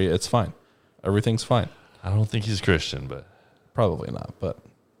McCaffrey, it's fine. Everything's fine. I don't think he's Christian, but probably not, but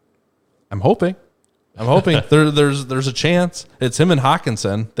I'm hoping. There's a chance. It's him and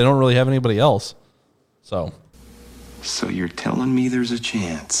Hawkinson. They don't really have anybody else. So you're telling me there's a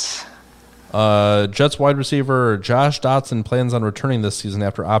chance? Jets wide receiver Josh Dotson plans on returning this season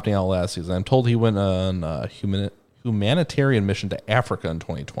after opting out last season. I'm told he went on a humanitarian mission to Africa in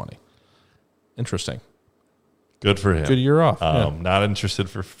 2020. Interesting. Good for him. Good year off. Not interested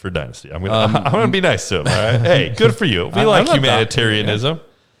for Dynasty. I'm gonna be nice to him. All right. Hey, good for you. We like humanitarianism.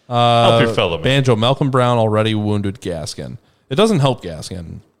 Help your fellow man. Banjo, Malcolm Brown already wounded Gaskin. It doesn't help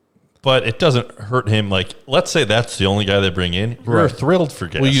Gaskin. but it doesn't hurt him. Like, let's say that's the only guy they bring in. You're thrilled for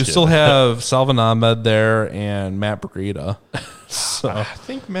Gaskin. Well, you still have Salvin Ahmed there and Matt Breida. So I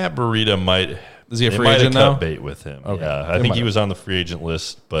think Matt Breida might. Is he a they free might agent have cut now? bait with him. Okay. Yeah, I They think might he have. was on the free agent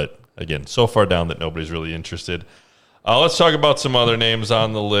list, but again, so far down that nobody's really interested. Let's talk about some other names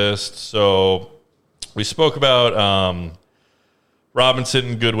on the list. So we spoke about Robinson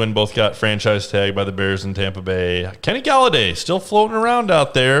and Goodwin both got franchise tagged by the Bears in Tampa Bay. Kenny Galladay still floating around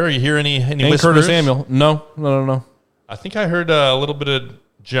out there. You hear any and whispers? Curtis Samuel. No. I think I heard a little bit of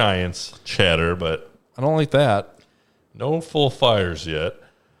Giants chatter, but I don't like that. no full fires yet.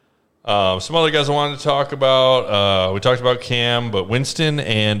 Some other guys I wanted to talk about. We talked about Cam, but Winston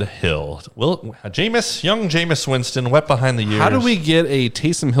and Hill. Young Jameis Winston, wet behind the ears. How do we get a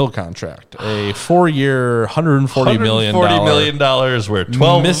Taysom Hill contract? A 4-year, $140 million. $140 million where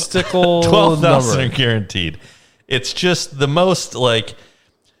 12 mystical 12,000 are number. guaranteed. It's just the most like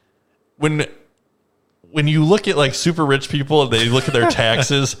when you look at like super rich people and they look at their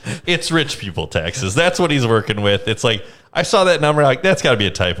taxes, it's rich people taxes. That's what he's working with. It's like, I saw that number, like, that's got to be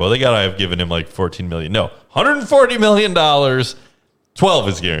a typo. They got to have given him like $14 million. No, $140 million, 12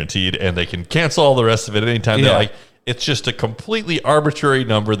 is guaranteed, and they can cancel all the rest of it anytime they Yeah. like. It's just a completely arbitrary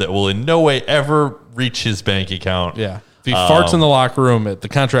number that will in no way ever reach his bank account. Yeah. If he farts in the locker room, the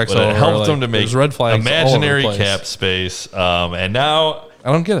contract's But over. it helped like, them to make there's red flags imaginary all over the place. cap space. And now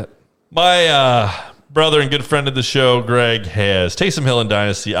I don't get it. my brother and good friend of the show, Greg, has Taysom Hill in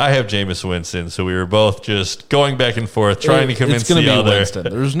Dynasty. I have Jameis Winston. So we were both just going back and forth, trying to convince it's gonna the be other. Winston.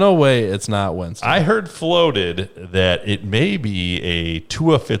 There's no way it's not Winston. I heard floated that it may be a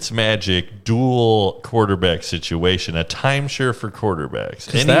Tua Fitzmagic dual quarterback situation, a timeshare for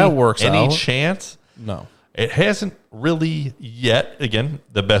quarterbacks. 'Cause that works Any out. chance? No. It hasn't really yet. Again,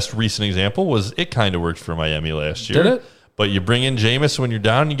 the best recent example was it kind of worked for Miami last year. Did it? But you bring in Jameis when you're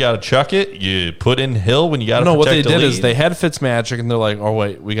down, you got to chuck it. You put in Hill when you got to No, what they protect the did is lead. they had Fitzmagic, and they're like, oh,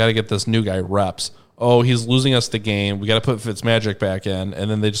 wait, we got to get this new guy reps. Oh, he's losing us the game. We got to put Fitzmagic back in. And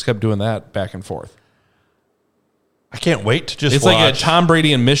then they just kept doing that back and forth. I can't wait to just It's watch. like a Tom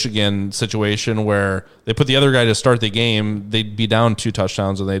Brady in Michigan situation where they put the other guy to start the game. They'd be down 2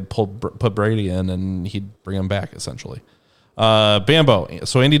 touchdowns, and they'd put Brady in, and he'd bring him back, essentially. Bambo.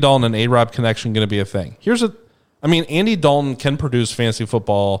 So Andy Dalton and A-Rob connection going to be a thing. Andy Dalton can produce fantasy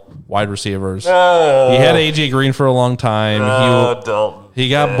football wide receivers. He had A.J. Green for a long time. He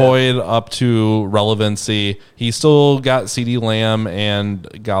got Boyd up to relevancy. He still got CeeDee Lamb and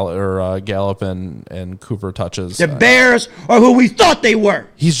Gallup and Cooper touches. The Bears are who we thought they were.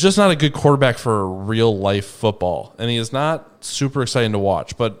 He's just not a good quarterback for real life football, and he is not super exciting to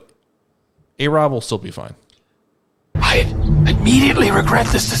watch. But A-Rob will still be fine. I immediately regret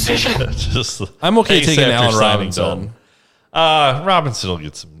this decision. just I'm okay pace taking after Allen signing Robinson. Dalton. Robinson will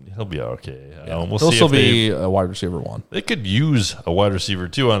get some. He'll be okay. We'll He'll see still if they be a wide receiver 1. They could use a wide receiver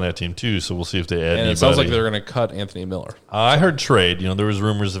too on that team too, so we'll see if they add And anybody. it sounds like they're going to cut Anthony Miller. I heard trade. There was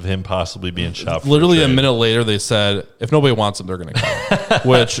rumors of him possibly being chopped. Literally for a trade. minute later, they said if nobody wants him, they're going to cut him.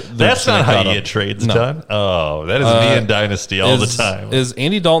 Which That's not how you get trades done. Oh, that is me in Dynasty all the time. Is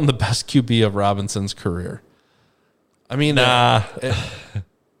Andy Dalton the best QB of Robinson's career? I mean, Nah.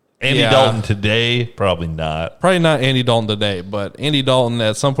 Andy yeah. Dalton today, probably not. probably not Andy Dalton today, but Andy Dalton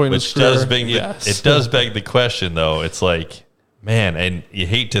at some point in his Which career, does beg yes. it does beg the question though. It's like, man, and you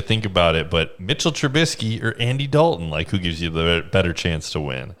hate to think about it, but Mitchell Trubisky or Andy Dalton, like who gives you the better chance to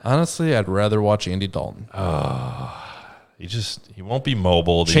win? Honestly, I'd rather watch Andy Dalton. He won't be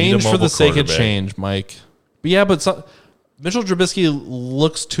mobile. They need a Change for mobile the sake of quarterback. change, Mike. But yeah, Mitchell Trubisky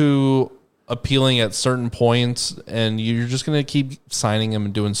looks too appealing at certain points, and you're just going to keep signing him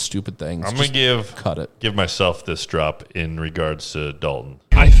and doing stupid things. I'm going to cut it. give myself this drop in regards to Dalton.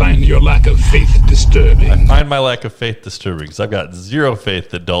 I find your lack of faith disturbing. I find my lack of faith disturbing because I've got zero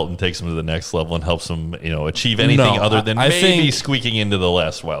faith that Dalton takes him to the next level and helps him, achieve anything No, other than I maybe think- squeaking into the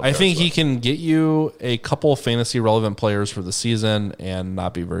last wild. I card think he spot. can get you a couple fantasy relevant players for the season and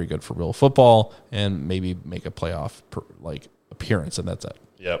not be very good for real football, and maybe make a playoff appearance, and that's it.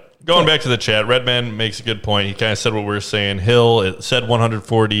 Yep. Going back to the chat, Redman makes a good point. He kind of said what we were saying. Hill, it said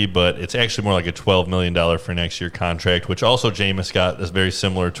 140, but it's actually more like a $12 million for next year contract, which also Jameis got is very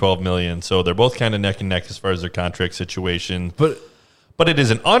similar, $12 million. So they're both kind of neck and neck as far as their contract situation. But it is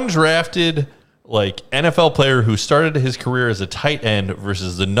an undrafted NFL player who started his career as a tight end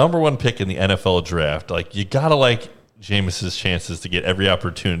versus the number 1 pick in the NFL draft. You gotta like Jameis's chances to get every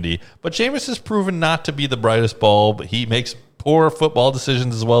opportunity. But Jameis has proven not to be the brightest bulb. He makes poor football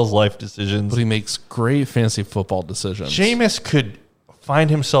decisions as well as life decisions. But he makes great fantasy football decisions. Jameis could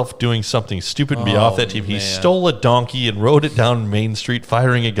find himself doing something stupid and be off that team. He stole a donkey and rode it down Main Street,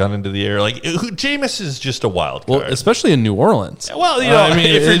 firing a gun into the air. Like, Jameis is just a wild card. Well, especially in New Orleans. Well, I mean,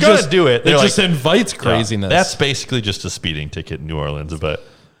 if you're going to do it, it just invites craziness. That's basically just a speeding ticket in New Orleans. But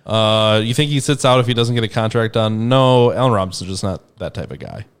you think he sits out if he doesn't get a contract done? No, Allen Robinson's just not that type of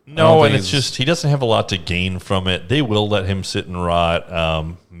guy. No, and it's just he doesn't have a lot to gain from it. They will let him sit and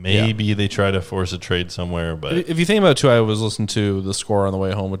rot. Maybe they try to force a trade somewhere. But if you think about it, too, I was listening to The Score on the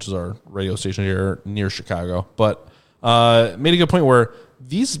way home, which is our radio station here near Chicago. But made a good point where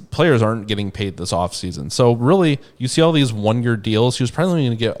these players aren't getting paid this offseason. So really, you see all these one-year deals. He was probably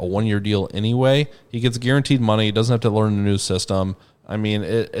going to get a one-year deal anyway. He gets guaranteed money. He doesn't have to learn a new system. I mean,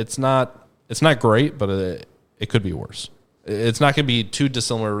 it's not great, but it could be worse. It's not going to be too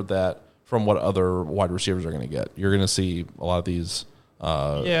dissimilar from what other wide receivers are going to get. You're going to see a lot of these.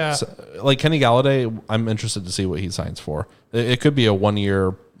 Like Kenny Galladay, I'm interested to see what he signs for. It could be a 1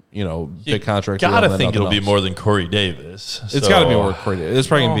 year, big contract. Gotta think it'll be more than Corey Davis. It's got to be more than Corey Davis. It's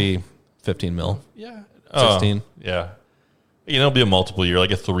probably going to be 15 mil. Yeah, 16. Yeah. It'll be a multiple year,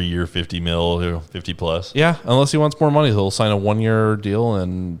 like a 3 year, 50 mil, 50 plus. Yeah, unless he wants more money, he'll sign a 1 year deal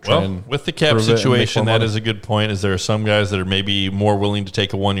and try and with the cap situation, that is a good point. Is there are some guys that are maybe more willing to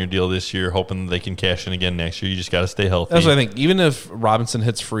take a 1 year deal this year, hoping they can cash in again next year. You just got to stay healthy. That's what I think. Even if Robinson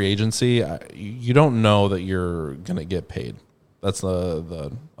hits free agency, you don't know that you're going to get paid. That's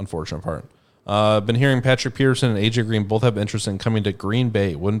the unfortunate part. Been hearing Patrick Peterson and AJ Green both have interest in coming to Green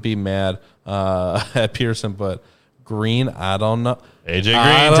Bay. Wouldn't be mad at Peterson, but Green, I don't know. AJ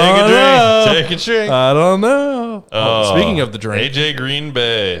Green, take a drink. I don't know. Speaking of the drink, AJ Green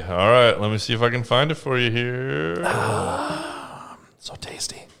Bay. All right, let me see if I can find it for you here. So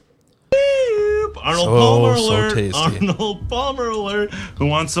tasty. Arnold Palmer so alert. tasty. Arnold Palmer alert. Who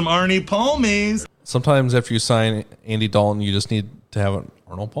wants some Arnie Palmies? Sometimes after you sign Andy Dalton, you just need to have an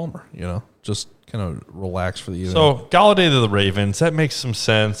Arnold Palmer, just kind of relax for the evening. So Galladay to the Ravens, that makes some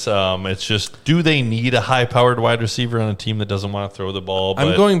sense. It's just, do they need a high-powered wide receiver on a team that doesn't want to throw the ball?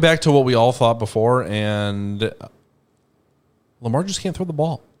 I'm going back to what we all thought before, and Lamar just can't throw the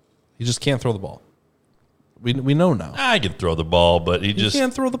ball. He just can't throw the ball. We know now. I can throw the ball, but he just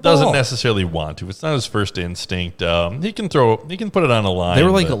can't throw the ball. Doesn't necessarily want to. It's not his first instinct. He can put it on a line. They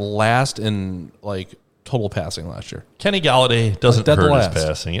were last in total passing last year. Kenny Galladay doesn't hurt last. his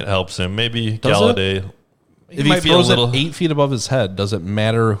passing. It helps him. Maybe Does Galladay. If he throws it 8 feet above his head, does it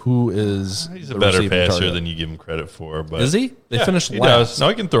matter who is He's a better passer than you give him credit for. But is he? They finished he last. Does. No,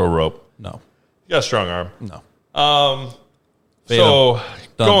 he can throw a rope. No. He got a strong arm. No. So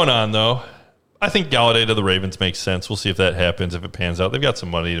going on though, I think Galladay to the Ravens makes sense. We'll see if that happens. If it pans out, they've got some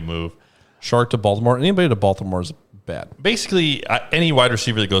money to move. Shark to Baltimore. Anybody to Baltimore is bad. Basically, any wide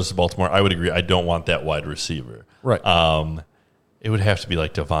receiver that goes to Baltimore, I would agree. I don't want that wide receiver. Right. It would have to be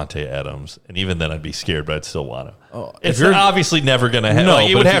like Devontae Adams, and even then, I'd be scared, but I'd still want him. It's you're obviously never going to happen. No,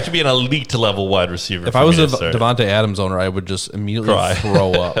 it would have to be an elite level wide receiver. If I was a Devontae Adams owner, I would just immediately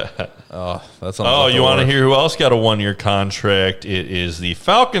throw up. That's you want to hear who else got a 1 year contract? It is the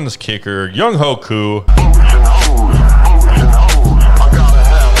Falcons kicker, Young Ho Koo.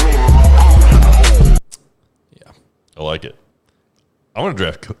 Yeah, I like it. I want to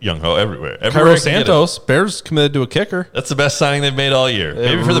draft Young Ho everywhere. Cairo Santos, Bears committed to a kicker. That's the best signing they've made all year.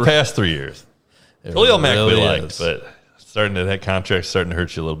 Maybe for the past 3 years. Khalil Mack we liked, but that contract's starting to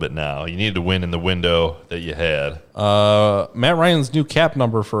hurt you a little bit now. You needed to win in the window that you had. Matt Ryan's new cap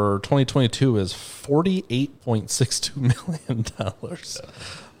number for 2022 is $48.62 million.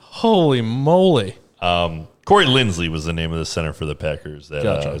 Holy moly. Corey Linsley was the name of the center for the Packers that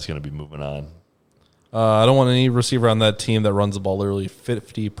is going to be moving on. I don't want any receiver on that team that runs the ball literally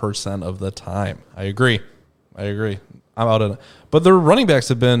 50% of the time. I agree. I'm out on it. But their running backs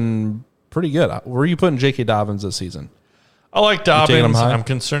have been pretty good. Where are you putting J.K. Dobbins this season? I like Dobbins. I'm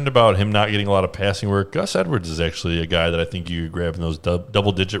concerned about him not getting a lot of passing work. Gus Edwards is actually a guy that I think you grab in those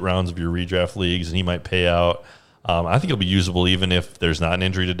double-digit rounds of your redraft leagues, and he might pay out. I think he'll be usable even if there's not an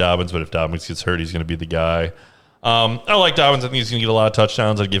injury to Dobbins, but if Dobbins gets hurt, he's going to be the guy. I like Dobbins. I think he's going to get a lot of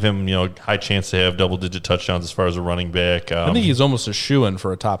touchdowns. I'd give him, high chance to have double-digit touchdowns as far as a running back. I think he's almost a shoo-in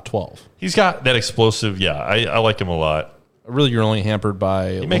for a top 12. He's got that explosive. Yeah, I like him a lot. Really, you're only hampered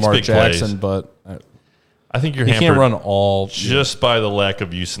by Lamar Jackson, but I think you're hampered. Can't run all just by the lack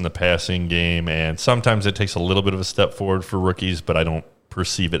of use in the passing game, and sometimes it takes a little bit of a step forward for rookies, but I don't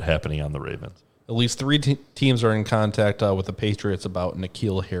perceive it happening on the Ravens. At least 3 teams are in contact with the Patriots about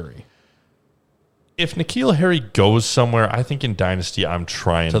N'Keal Harry. If N'Keal Harry goes somewhere, I think in Dynasty I'm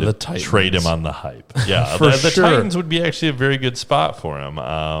trying to trade him on the hype. Yeah, the Titans would be actually a very good spot for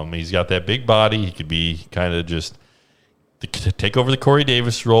him. He's got that big body. He could be kind of just to take over the Corey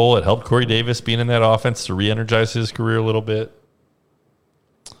Davis role. It helped Corey Davis being in that offense to re-energize his career a little bit.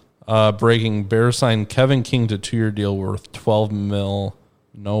 Breaking, Bears signed Kevin King to 2-year deal worth $12 million.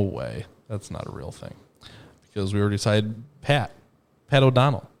 No way. That's not a real thing. Because we already signed Pat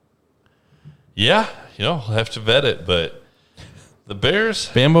O'Donnell. Yeah, we'll have to vet it, but the Bears.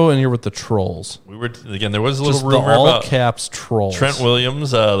 Bambo in here with the Trolls. There was a little Just rumor the all about caps Trolls. Trent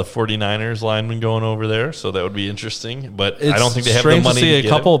Williams, the 49ers lineman, going over there, so that would be interesting. But I don't think they have the money to see to a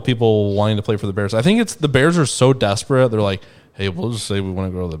couple of people wanting to play for the Bears. I think it's the Bears are so desperate. They're like, hey, we'll just say we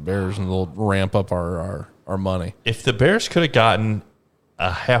want to go to the Bears, and they'll ramp up our money. If the Bears could have gotten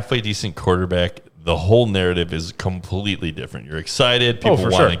a halfway decent quarterback, the whole narrative is completely different. You're excited. People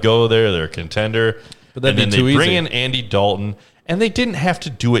want to go there. They're a contender. But then they bring in Andy Dalton, and they didn't have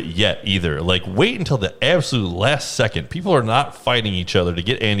to do it yet either. Like, wait until the absolute last second. People are not fighting each other to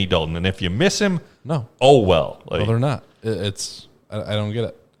get Andy Dalton, and if you miss him, no. Oh, well. No, they're not. I don't get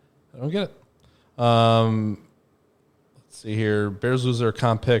it. Let's see here. Bears lose their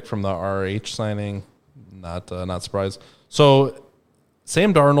comp pick from the RH signing. Not surprised. So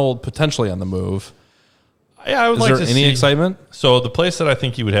Sam Darnold potentially on the move. Yeah, I would like to see. Is there any excitement? So the place that I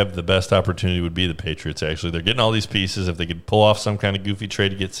think he would have the best opportunity would be the Patriots, actually. They're getting all these pieces. If they could pull off some kind of goofy trade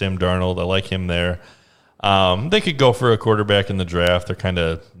to get Sam Darnold, I like him there. They could go for a quarterback in the draft. They're kind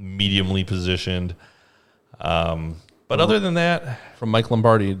of mediumly positioned. But other than that... From Mike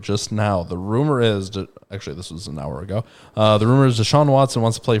Lombardi just now, the rumor is... Actually, this was an hour ago. The rumor is Deshaun Watson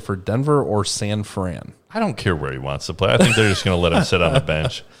wants to play for Denver or San Fran. I don't care where he wants to play. I think they're just going to let him sit on the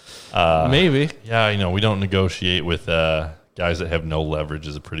bench. Maybe. Yeah, we don't negotiate with guys that have no leverage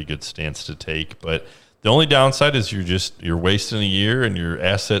is a pretty good stance to take. But the only downside is you're wasting a year and your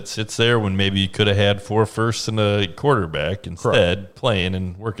asset sits there when maybe you could have had 4 firsts and a quarterback instead playing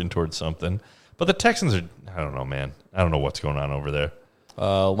and working towards something. But the Texans are, I don't know, man. I don't know what's going on over there.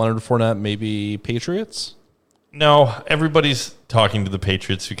 Leonard Fournette, maybe Patriots? No, everybody's talking to the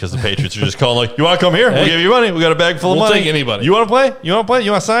Patriots because the Patriots are just calling like, you want to come here? We'll give you money. We got a bag full of money. We'll take anybody. You want to play? You want to play?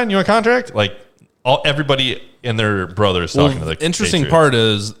 You want to sign? You want a contract? Like, everybody and their brothers talking to the interesting Patriots. part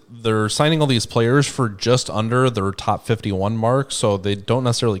is they're signing all these players for just under their top 51 mark, so they don't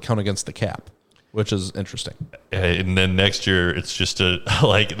necessarily count against the cap, which is interesting. And then next year, it's just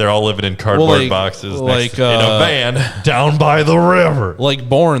they're all living in cardboard boxes in a van down by the river. Like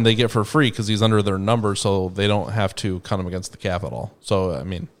Bourne, they get for free because he's under their number, so they don't have to count him against the cap at all. So, I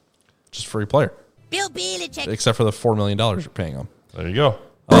mean, just free player. Bill Belichick. Except for the $4 million you're paying him. There you go.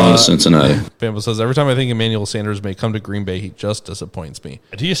 Cincinnati. Bambo says, every time I think Emmanuel Sanders may come to Green Bay, he just disappoints me.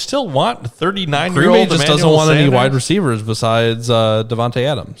 Do you still want 39-year-old Green Bay just doesn't want Sanders? any wide receivers besides Devontae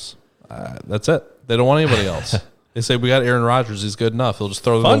Adams. That's it. They don't want anybody else. They say, we got Aaron Rodgers. He's good enough. He'll just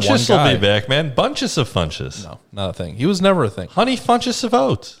throw the one guy. Funchess will be back, man. Bunches of Funchess. No, not a thing. He was never a thing. Honey Funchess of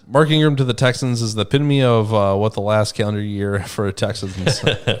Oats. Mark Ingram to the Texans is the epitome of what the last calendar year for a Texans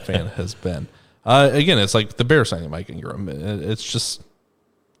fan has been. Again, it's like the Bears signing Mike Ingram. It's just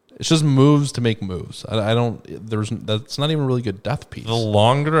moves to make moves. That's not even a really good depth piece. The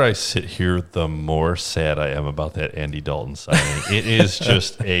longer I sit here, the more sad I am about that Andy Dalton signing. It is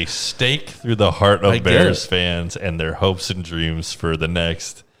just a stake through the heart of Bears fans and their hopes and dreams for the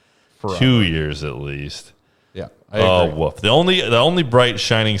next 2 years at least. Yeah. I agree. Woof. The only bright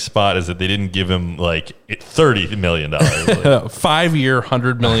shining spot is that they didn't give him like $30 million. 5-year,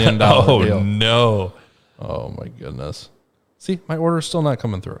 $100 million oh, deal. No. Oh, my goodness. See, my order's still not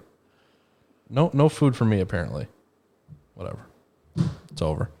coming through. No food for me, apparently. Whatever. It's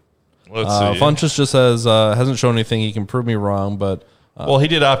over. Let's see. Funchess just says, hasn't shown anything. He can prove me wrong, but... well, he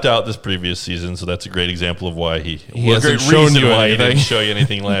did opt out this previous season, so that's a great example of why he hasn't shown you why anything. He didn't show you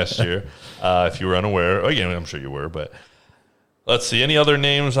anything last year. If you were unaware. Again, I'm sure you were, but... Let's see. Any other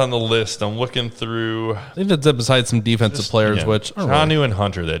names on the list? I'm looking through... I think that's it besides some defensive players, which... Jonnu and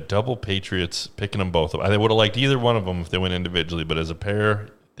Hunter, that double Patriots, picking them both up. I would have liked either one of them if they went individually, but as a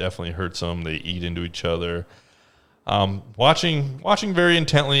pair... Definitely hurts them. They eat into each other. Watching very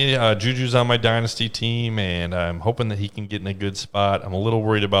intently. Juju's on my dynasty team, and I'm hoping that he can get in a good spot. I'm a little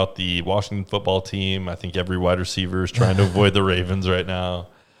worried about the Washington football team. I think every wide receiver is trying to avoid the Ravens right now.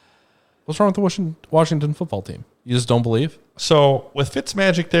 What's wrong with the Washington football team? You just don't believe? So with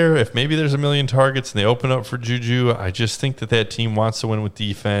Fitzmagic there, if maybe there's a million targets and they open up for Juju, I just think that team wants to win with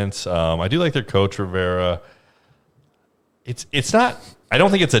defense. I do like their coach, Rivera. It's not... I don't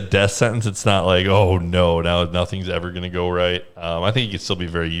think it's a death sentence. It's not like, oh, no, now nothing's ever going to go right. I think he could still be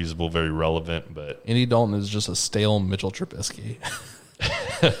very usable, very relevant. But Andy Dalton is just a stale Mitchell Trubisky.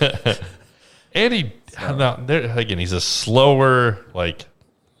 Andy, again, he's a slower,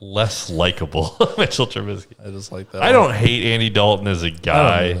 less likable Mitchell Trubisky. I just like that. I don't hate Andy Dalton as a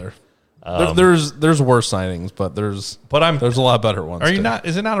guy. There's worse signings, but there's a lot better ones. Are you not?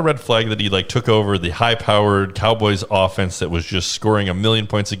 Is it not a red flag that he like took over the high-powered Cowboys offense that was just scoring 1 million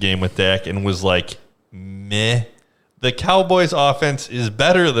points a game with Dak and was like, meh? The Cowboys offense is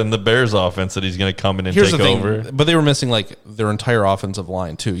better than the Bears offense that he's going to come in and take over. But they were missing like their entire offensive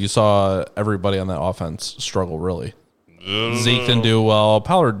line too. You saw everybody on that offense struggle really. Zeke didn't do well.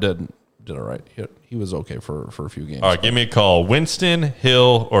 Pollard did all right. He was okay for a few games. All right, give me a call. Winston,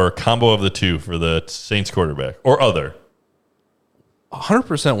 Hill, or a combo of the two for the Saints quarterback or other.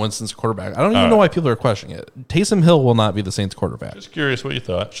 100% Winston's quarterback. I don't even know why people are questioning it. Taysom Hill will not be the Saints quarterback. Just curious what you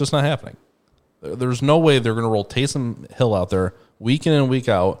thought. It's just not happening. There's no way they're going to roll Taysom Hill out there week in and week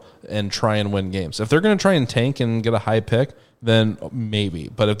out and try and win games. If they're going to try and tank and get a high pick, then maybe.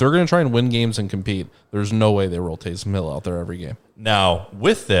 But if they're going to try and win games and compete, there's no way they roll Taysom Hill out there every game. Now,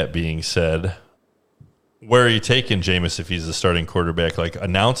 with that being said, where are you taking Jameis if he's the starting quarterback? Like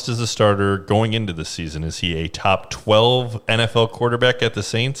announced as a starter going into the season, is he a top 12 NFL quarterback at the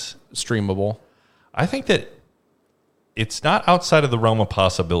Saints? Streamable. I think that it's not outside of the realm of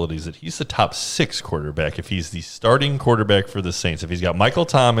possibilities that he's the top 6 quarterback if he's the starting quarterback for the Saints. If he's got Michael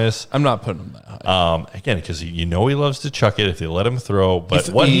Thomas. I'm not putting him that high. Again, because he loves to chuck it if they let him throw. But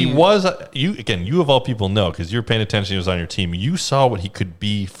he of all people know, because you're paying attention, he was on your team. You saw what he could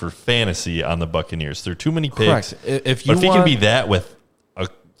be for fantasy on the Buccaneers. There are too many picks. Correct. If he can be that with a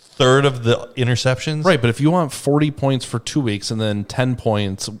third of the interceptions. Right, but if you want 40 points for 2 weeks and then 10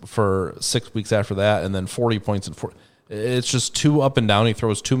 points for 6 weeks after that and then 40 points in 4... It's just too up and down. He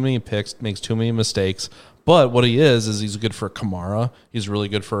throws too many picks, makes too many mistakes. But what he is he's good for Kamara. He's really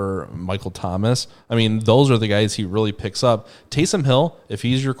good for Michael Thomas. I mean, those are the guys he really picks up. Taysom Hill, if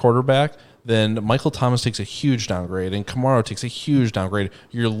he's your quarterback, then Michael Thomas takes a huge downgrade and Kamara takes a huge downgrade.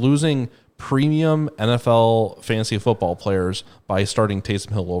 You're losing premium NFL fantasy football players by starting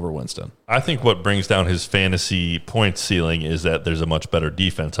Taysom Hill over Winston. I think what brings down his fantasy point ceiling is that there's a much better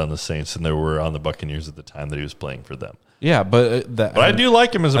defense on the Saints than there were on the Buccaneers at the time that he was playing for them. Yeah, but I do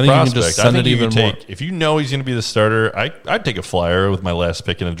like him as a prospect. I think if you know he's going to be the starter, I'd take a flyer with my last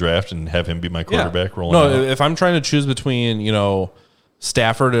pick in a draft and have him be my quarterback rolling out. If I'm trying to choose between,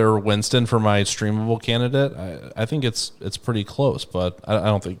 Stafford or Winston for my streamable candidate, I think it's pretty close, but I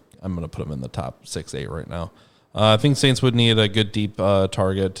don't think I'm going to put him in the top 6-8 right now. I think Saints would need a good deep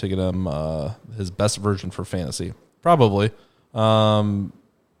target to get him his best version for fantasy. Probably.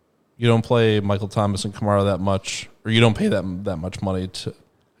 You don't play Michael Thomas and Kamara that much, or you don't pay that much money to.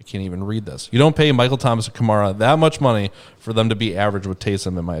 I can't even read this. You don't pay Michael Thomas and Kamara that much money for them to be average with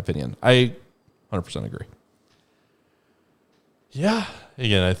Taysom, in my opinion. I 100% agree. Yeah.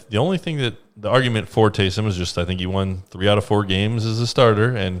 Again, the only thing that the argument for Taysom is just I think he won 3 out of 4 games as a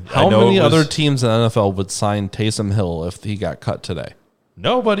starter. And how many other teams in the NFL would sign Taysom Hill if he got cut today?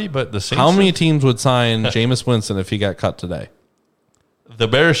 Nobody, but the Saints. How many teams would sign Jameis Winston if he got cut today? The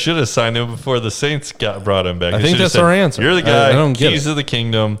Bears should have signed him before the Saints brought him back. I think that's our answer. You're the guy. I don't get keys of the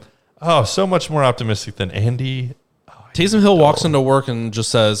kingdom. Oh, so much more optimistic than Andy. Taysom Hill walks into work and just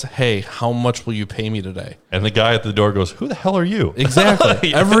says, "Hey, how much will you pay me today?" And the guy at the door goes, "Who the hell are you?"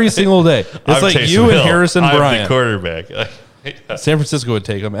 Exactly. Every single day. It's I'm like Taysom you and Hill. Harrison I'm Bryant. the quarterback. San Francisco would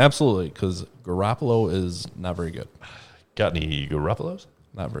take him, absolutely, because Garoppolo is not very good. Got any Garoppolos?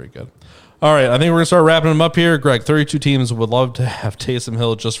 Not very good. All right, I think we're going to start wrapping them up here. Greg, 32 teams would love to have Taysom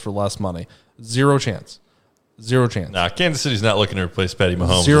Hill just for less money. Zero chance. Nah, Kansas City's not looking to replace Patty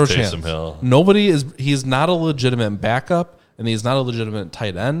Mahomes Zero with chance. Taysom Hill. He's not a legitimate backup, and he's not a legitimate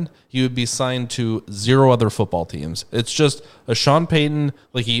tight end. He would be signed to 0 other football teams. It's just a Sean Payton,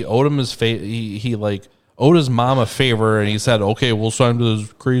 like he owed him his owed his mom a favor, and he said, "Okay, we'll sign to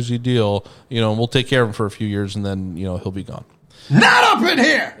this crazy deal. We'll take care of him for a few years, and then he'll be gone." Not up in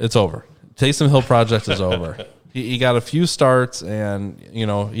here! It's over. Taysom Hill project is over. He got a few starts, and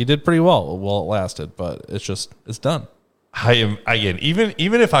he did pretty well while it lasted, but it's done. I am again, even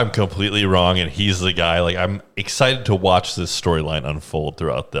if I'm completely wrong and he's the guy, like I'm excited to watch this storyline unfold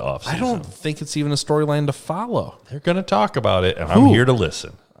throughout the offseason. I don't think it's even a storyline to follow. They're going to talk about it, and I'm here to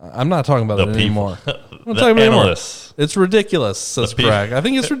listen. I'm not talking about it anymore. I'm not talking about analysts. It's ridiculous, says Greg. I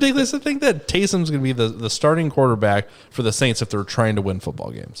think it's ridiculous to think that Taysom's going to be the starting quarterback for the Saints if they're trying to win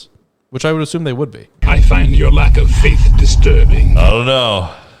football games, which I would assume they would be. I find your lack of faith disturbing. I don't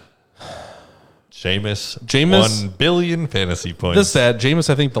know. Jameis 1 billion fantasy points. This sad. Jameis,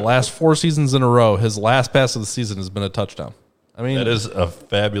 I think the last 4 seasons in a row, his last pass of the season has been a touchdown. I mean, that is a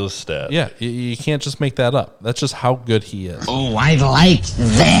fabulous stat. Yeah, you can't just make that up. That's just how good he is. Oh, I like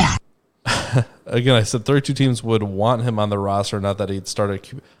that. Again, I said 32 teams would want him on the roster, not that he'd start at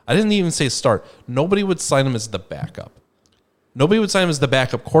QB. I didn't even say start. Nobody would sign him as the backup. Nobody would sign him as the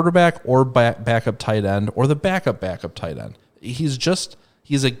backup quarterback or backup tight end or the backup tight end. He's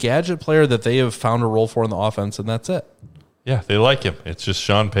a gadget player that they have found a role for in the offense, and that's it. Yeah, they like him. It's just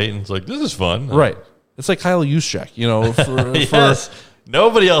Sean Payton's like, this is fun. Right. It's like Kyle Juszczyk, Yes.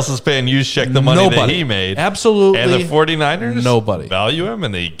 Nobody else is paying Juszczyk the money that he made. Absolutely. And the 49ers nobody value him,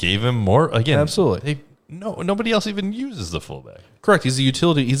 and they gave him more. Again, absolutely. Nobody else even uses the fullback. Correct. He's a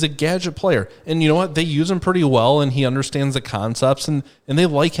utility. He's a gadget player. And you know what? They use him pretty well, and he understands the concepts, and they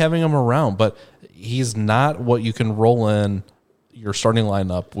like having him around. But he's not what you can roll in your starting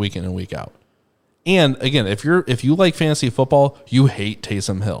lineup week in and week out. And again, if you like fantasy football, you hate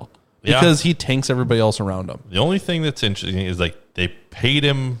Taysom Hill because he tanks everybody else around him. The only thing that's interesting is like they paid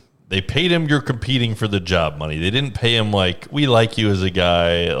him. You're competing for the job money. They didn't pay him like, we like you as a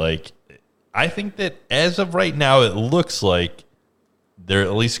guy. Like, I think that as of right now, it looks like they're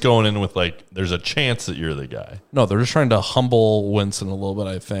at least going in with like, there's a chance that you're the guy. No, they're just trying to humble Winston a little bit,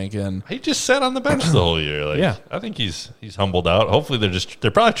 I think. And he just sat on the bench the whole year. Like, yeah, I think he's humbled out. Hopefully,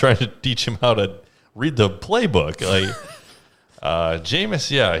 they're probably trying to teach him how to read the playbook. Like Jameis,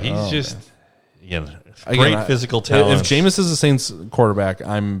 he's great physical talent. If Jameis is the Saints quarterback,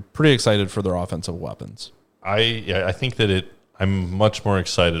 I'm pretty excited for their offensive weapons. I think that I'm much more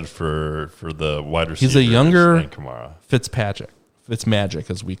excited for the wide receiver. He's a younger Fitzmagic,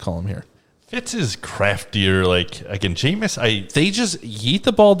 as we call him here. Fitz is craftier. Like, again, Jameis, they just yeet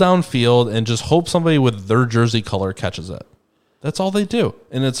the ball downfield and just hope somebody with their jersey color catches it. That's all they do,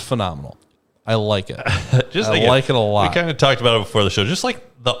 and it's phenomenal. I like it. I like it a lot. We kind of talked about it before the show. Just like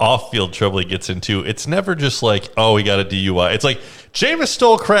the off-field trouble he gets into, it's never just like, oh, he got a DUI. It's like Jameis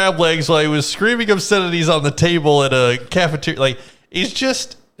stole crab legs while he was screaming obscenities on the table at a cafeteria. Like, he's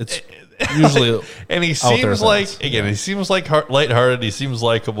just... It's usually and he seems like, again, he seems like lighthearted. He seems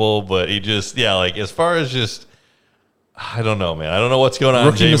likable, but he just, like, as far as just... I don't know, man. I don't know what's going on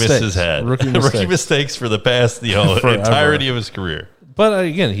in Jameis's head. Rookie mistakes for the past, entirety of his career. But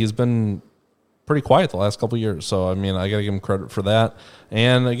again, he's been pretty quiet the last couple of years. So, I mean, I got to give him credit for that.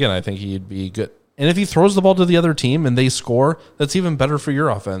 And again, I think he'd be good. And if he throws the ball to the other team and they score, that's even better for your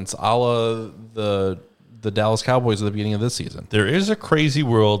offense, a la the Dallas Cowboys at the beginning of this season. There is a crazy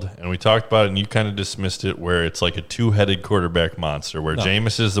world, and we talked about it, and you kind of dismissed it, where it's like a two-headed quarterback monster, where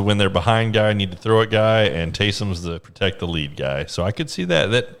Jameis is the when they're behind guy, need to throw it guy, and Taysom's the protect the lead guy. So I could see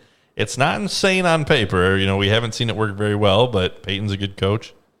that it's not insane on paper. We haven't seen it work very well, but Peyton's a good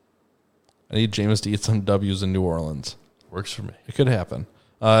coach. I need Jameis to eat some W's in New Orleans. Works for me. It could happen.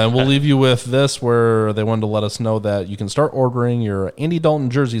 And we'll leave you with this, where they wanted to let us know that you can start ordering your Andy Dalton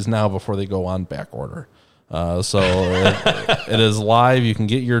jerseys now before they go on back order. So it is live. You can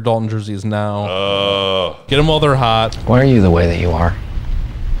get your Dalton jerseys now. Get them while they're hot. Why are you the way that you are?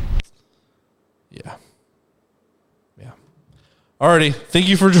 Yeah. Alrighty. Thank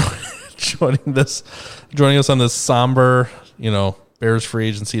you for joining us on this somber, Bears free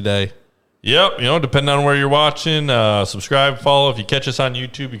agency day. Yep, depending on where you're watching, subscribe, follow. If you catch us on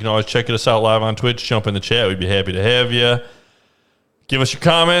YouTube, you can always check us out live on Twitch. Jump in the chat. We'd be happy to have you. Give us your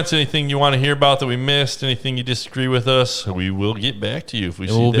comments, anything you want to hear about that we missed, anything you disagree with us. We will get back to you if we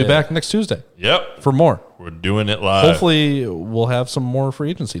see that. We'll be back next Tuesday. Yep. For more. We're doing it live. Hopefully, we'll have some more free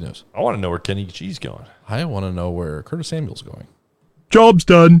agency news. I want to know where Kenny G's going. I want to know where Curtis Samuel's going. Job's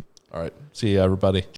done. All right. See you, everybody.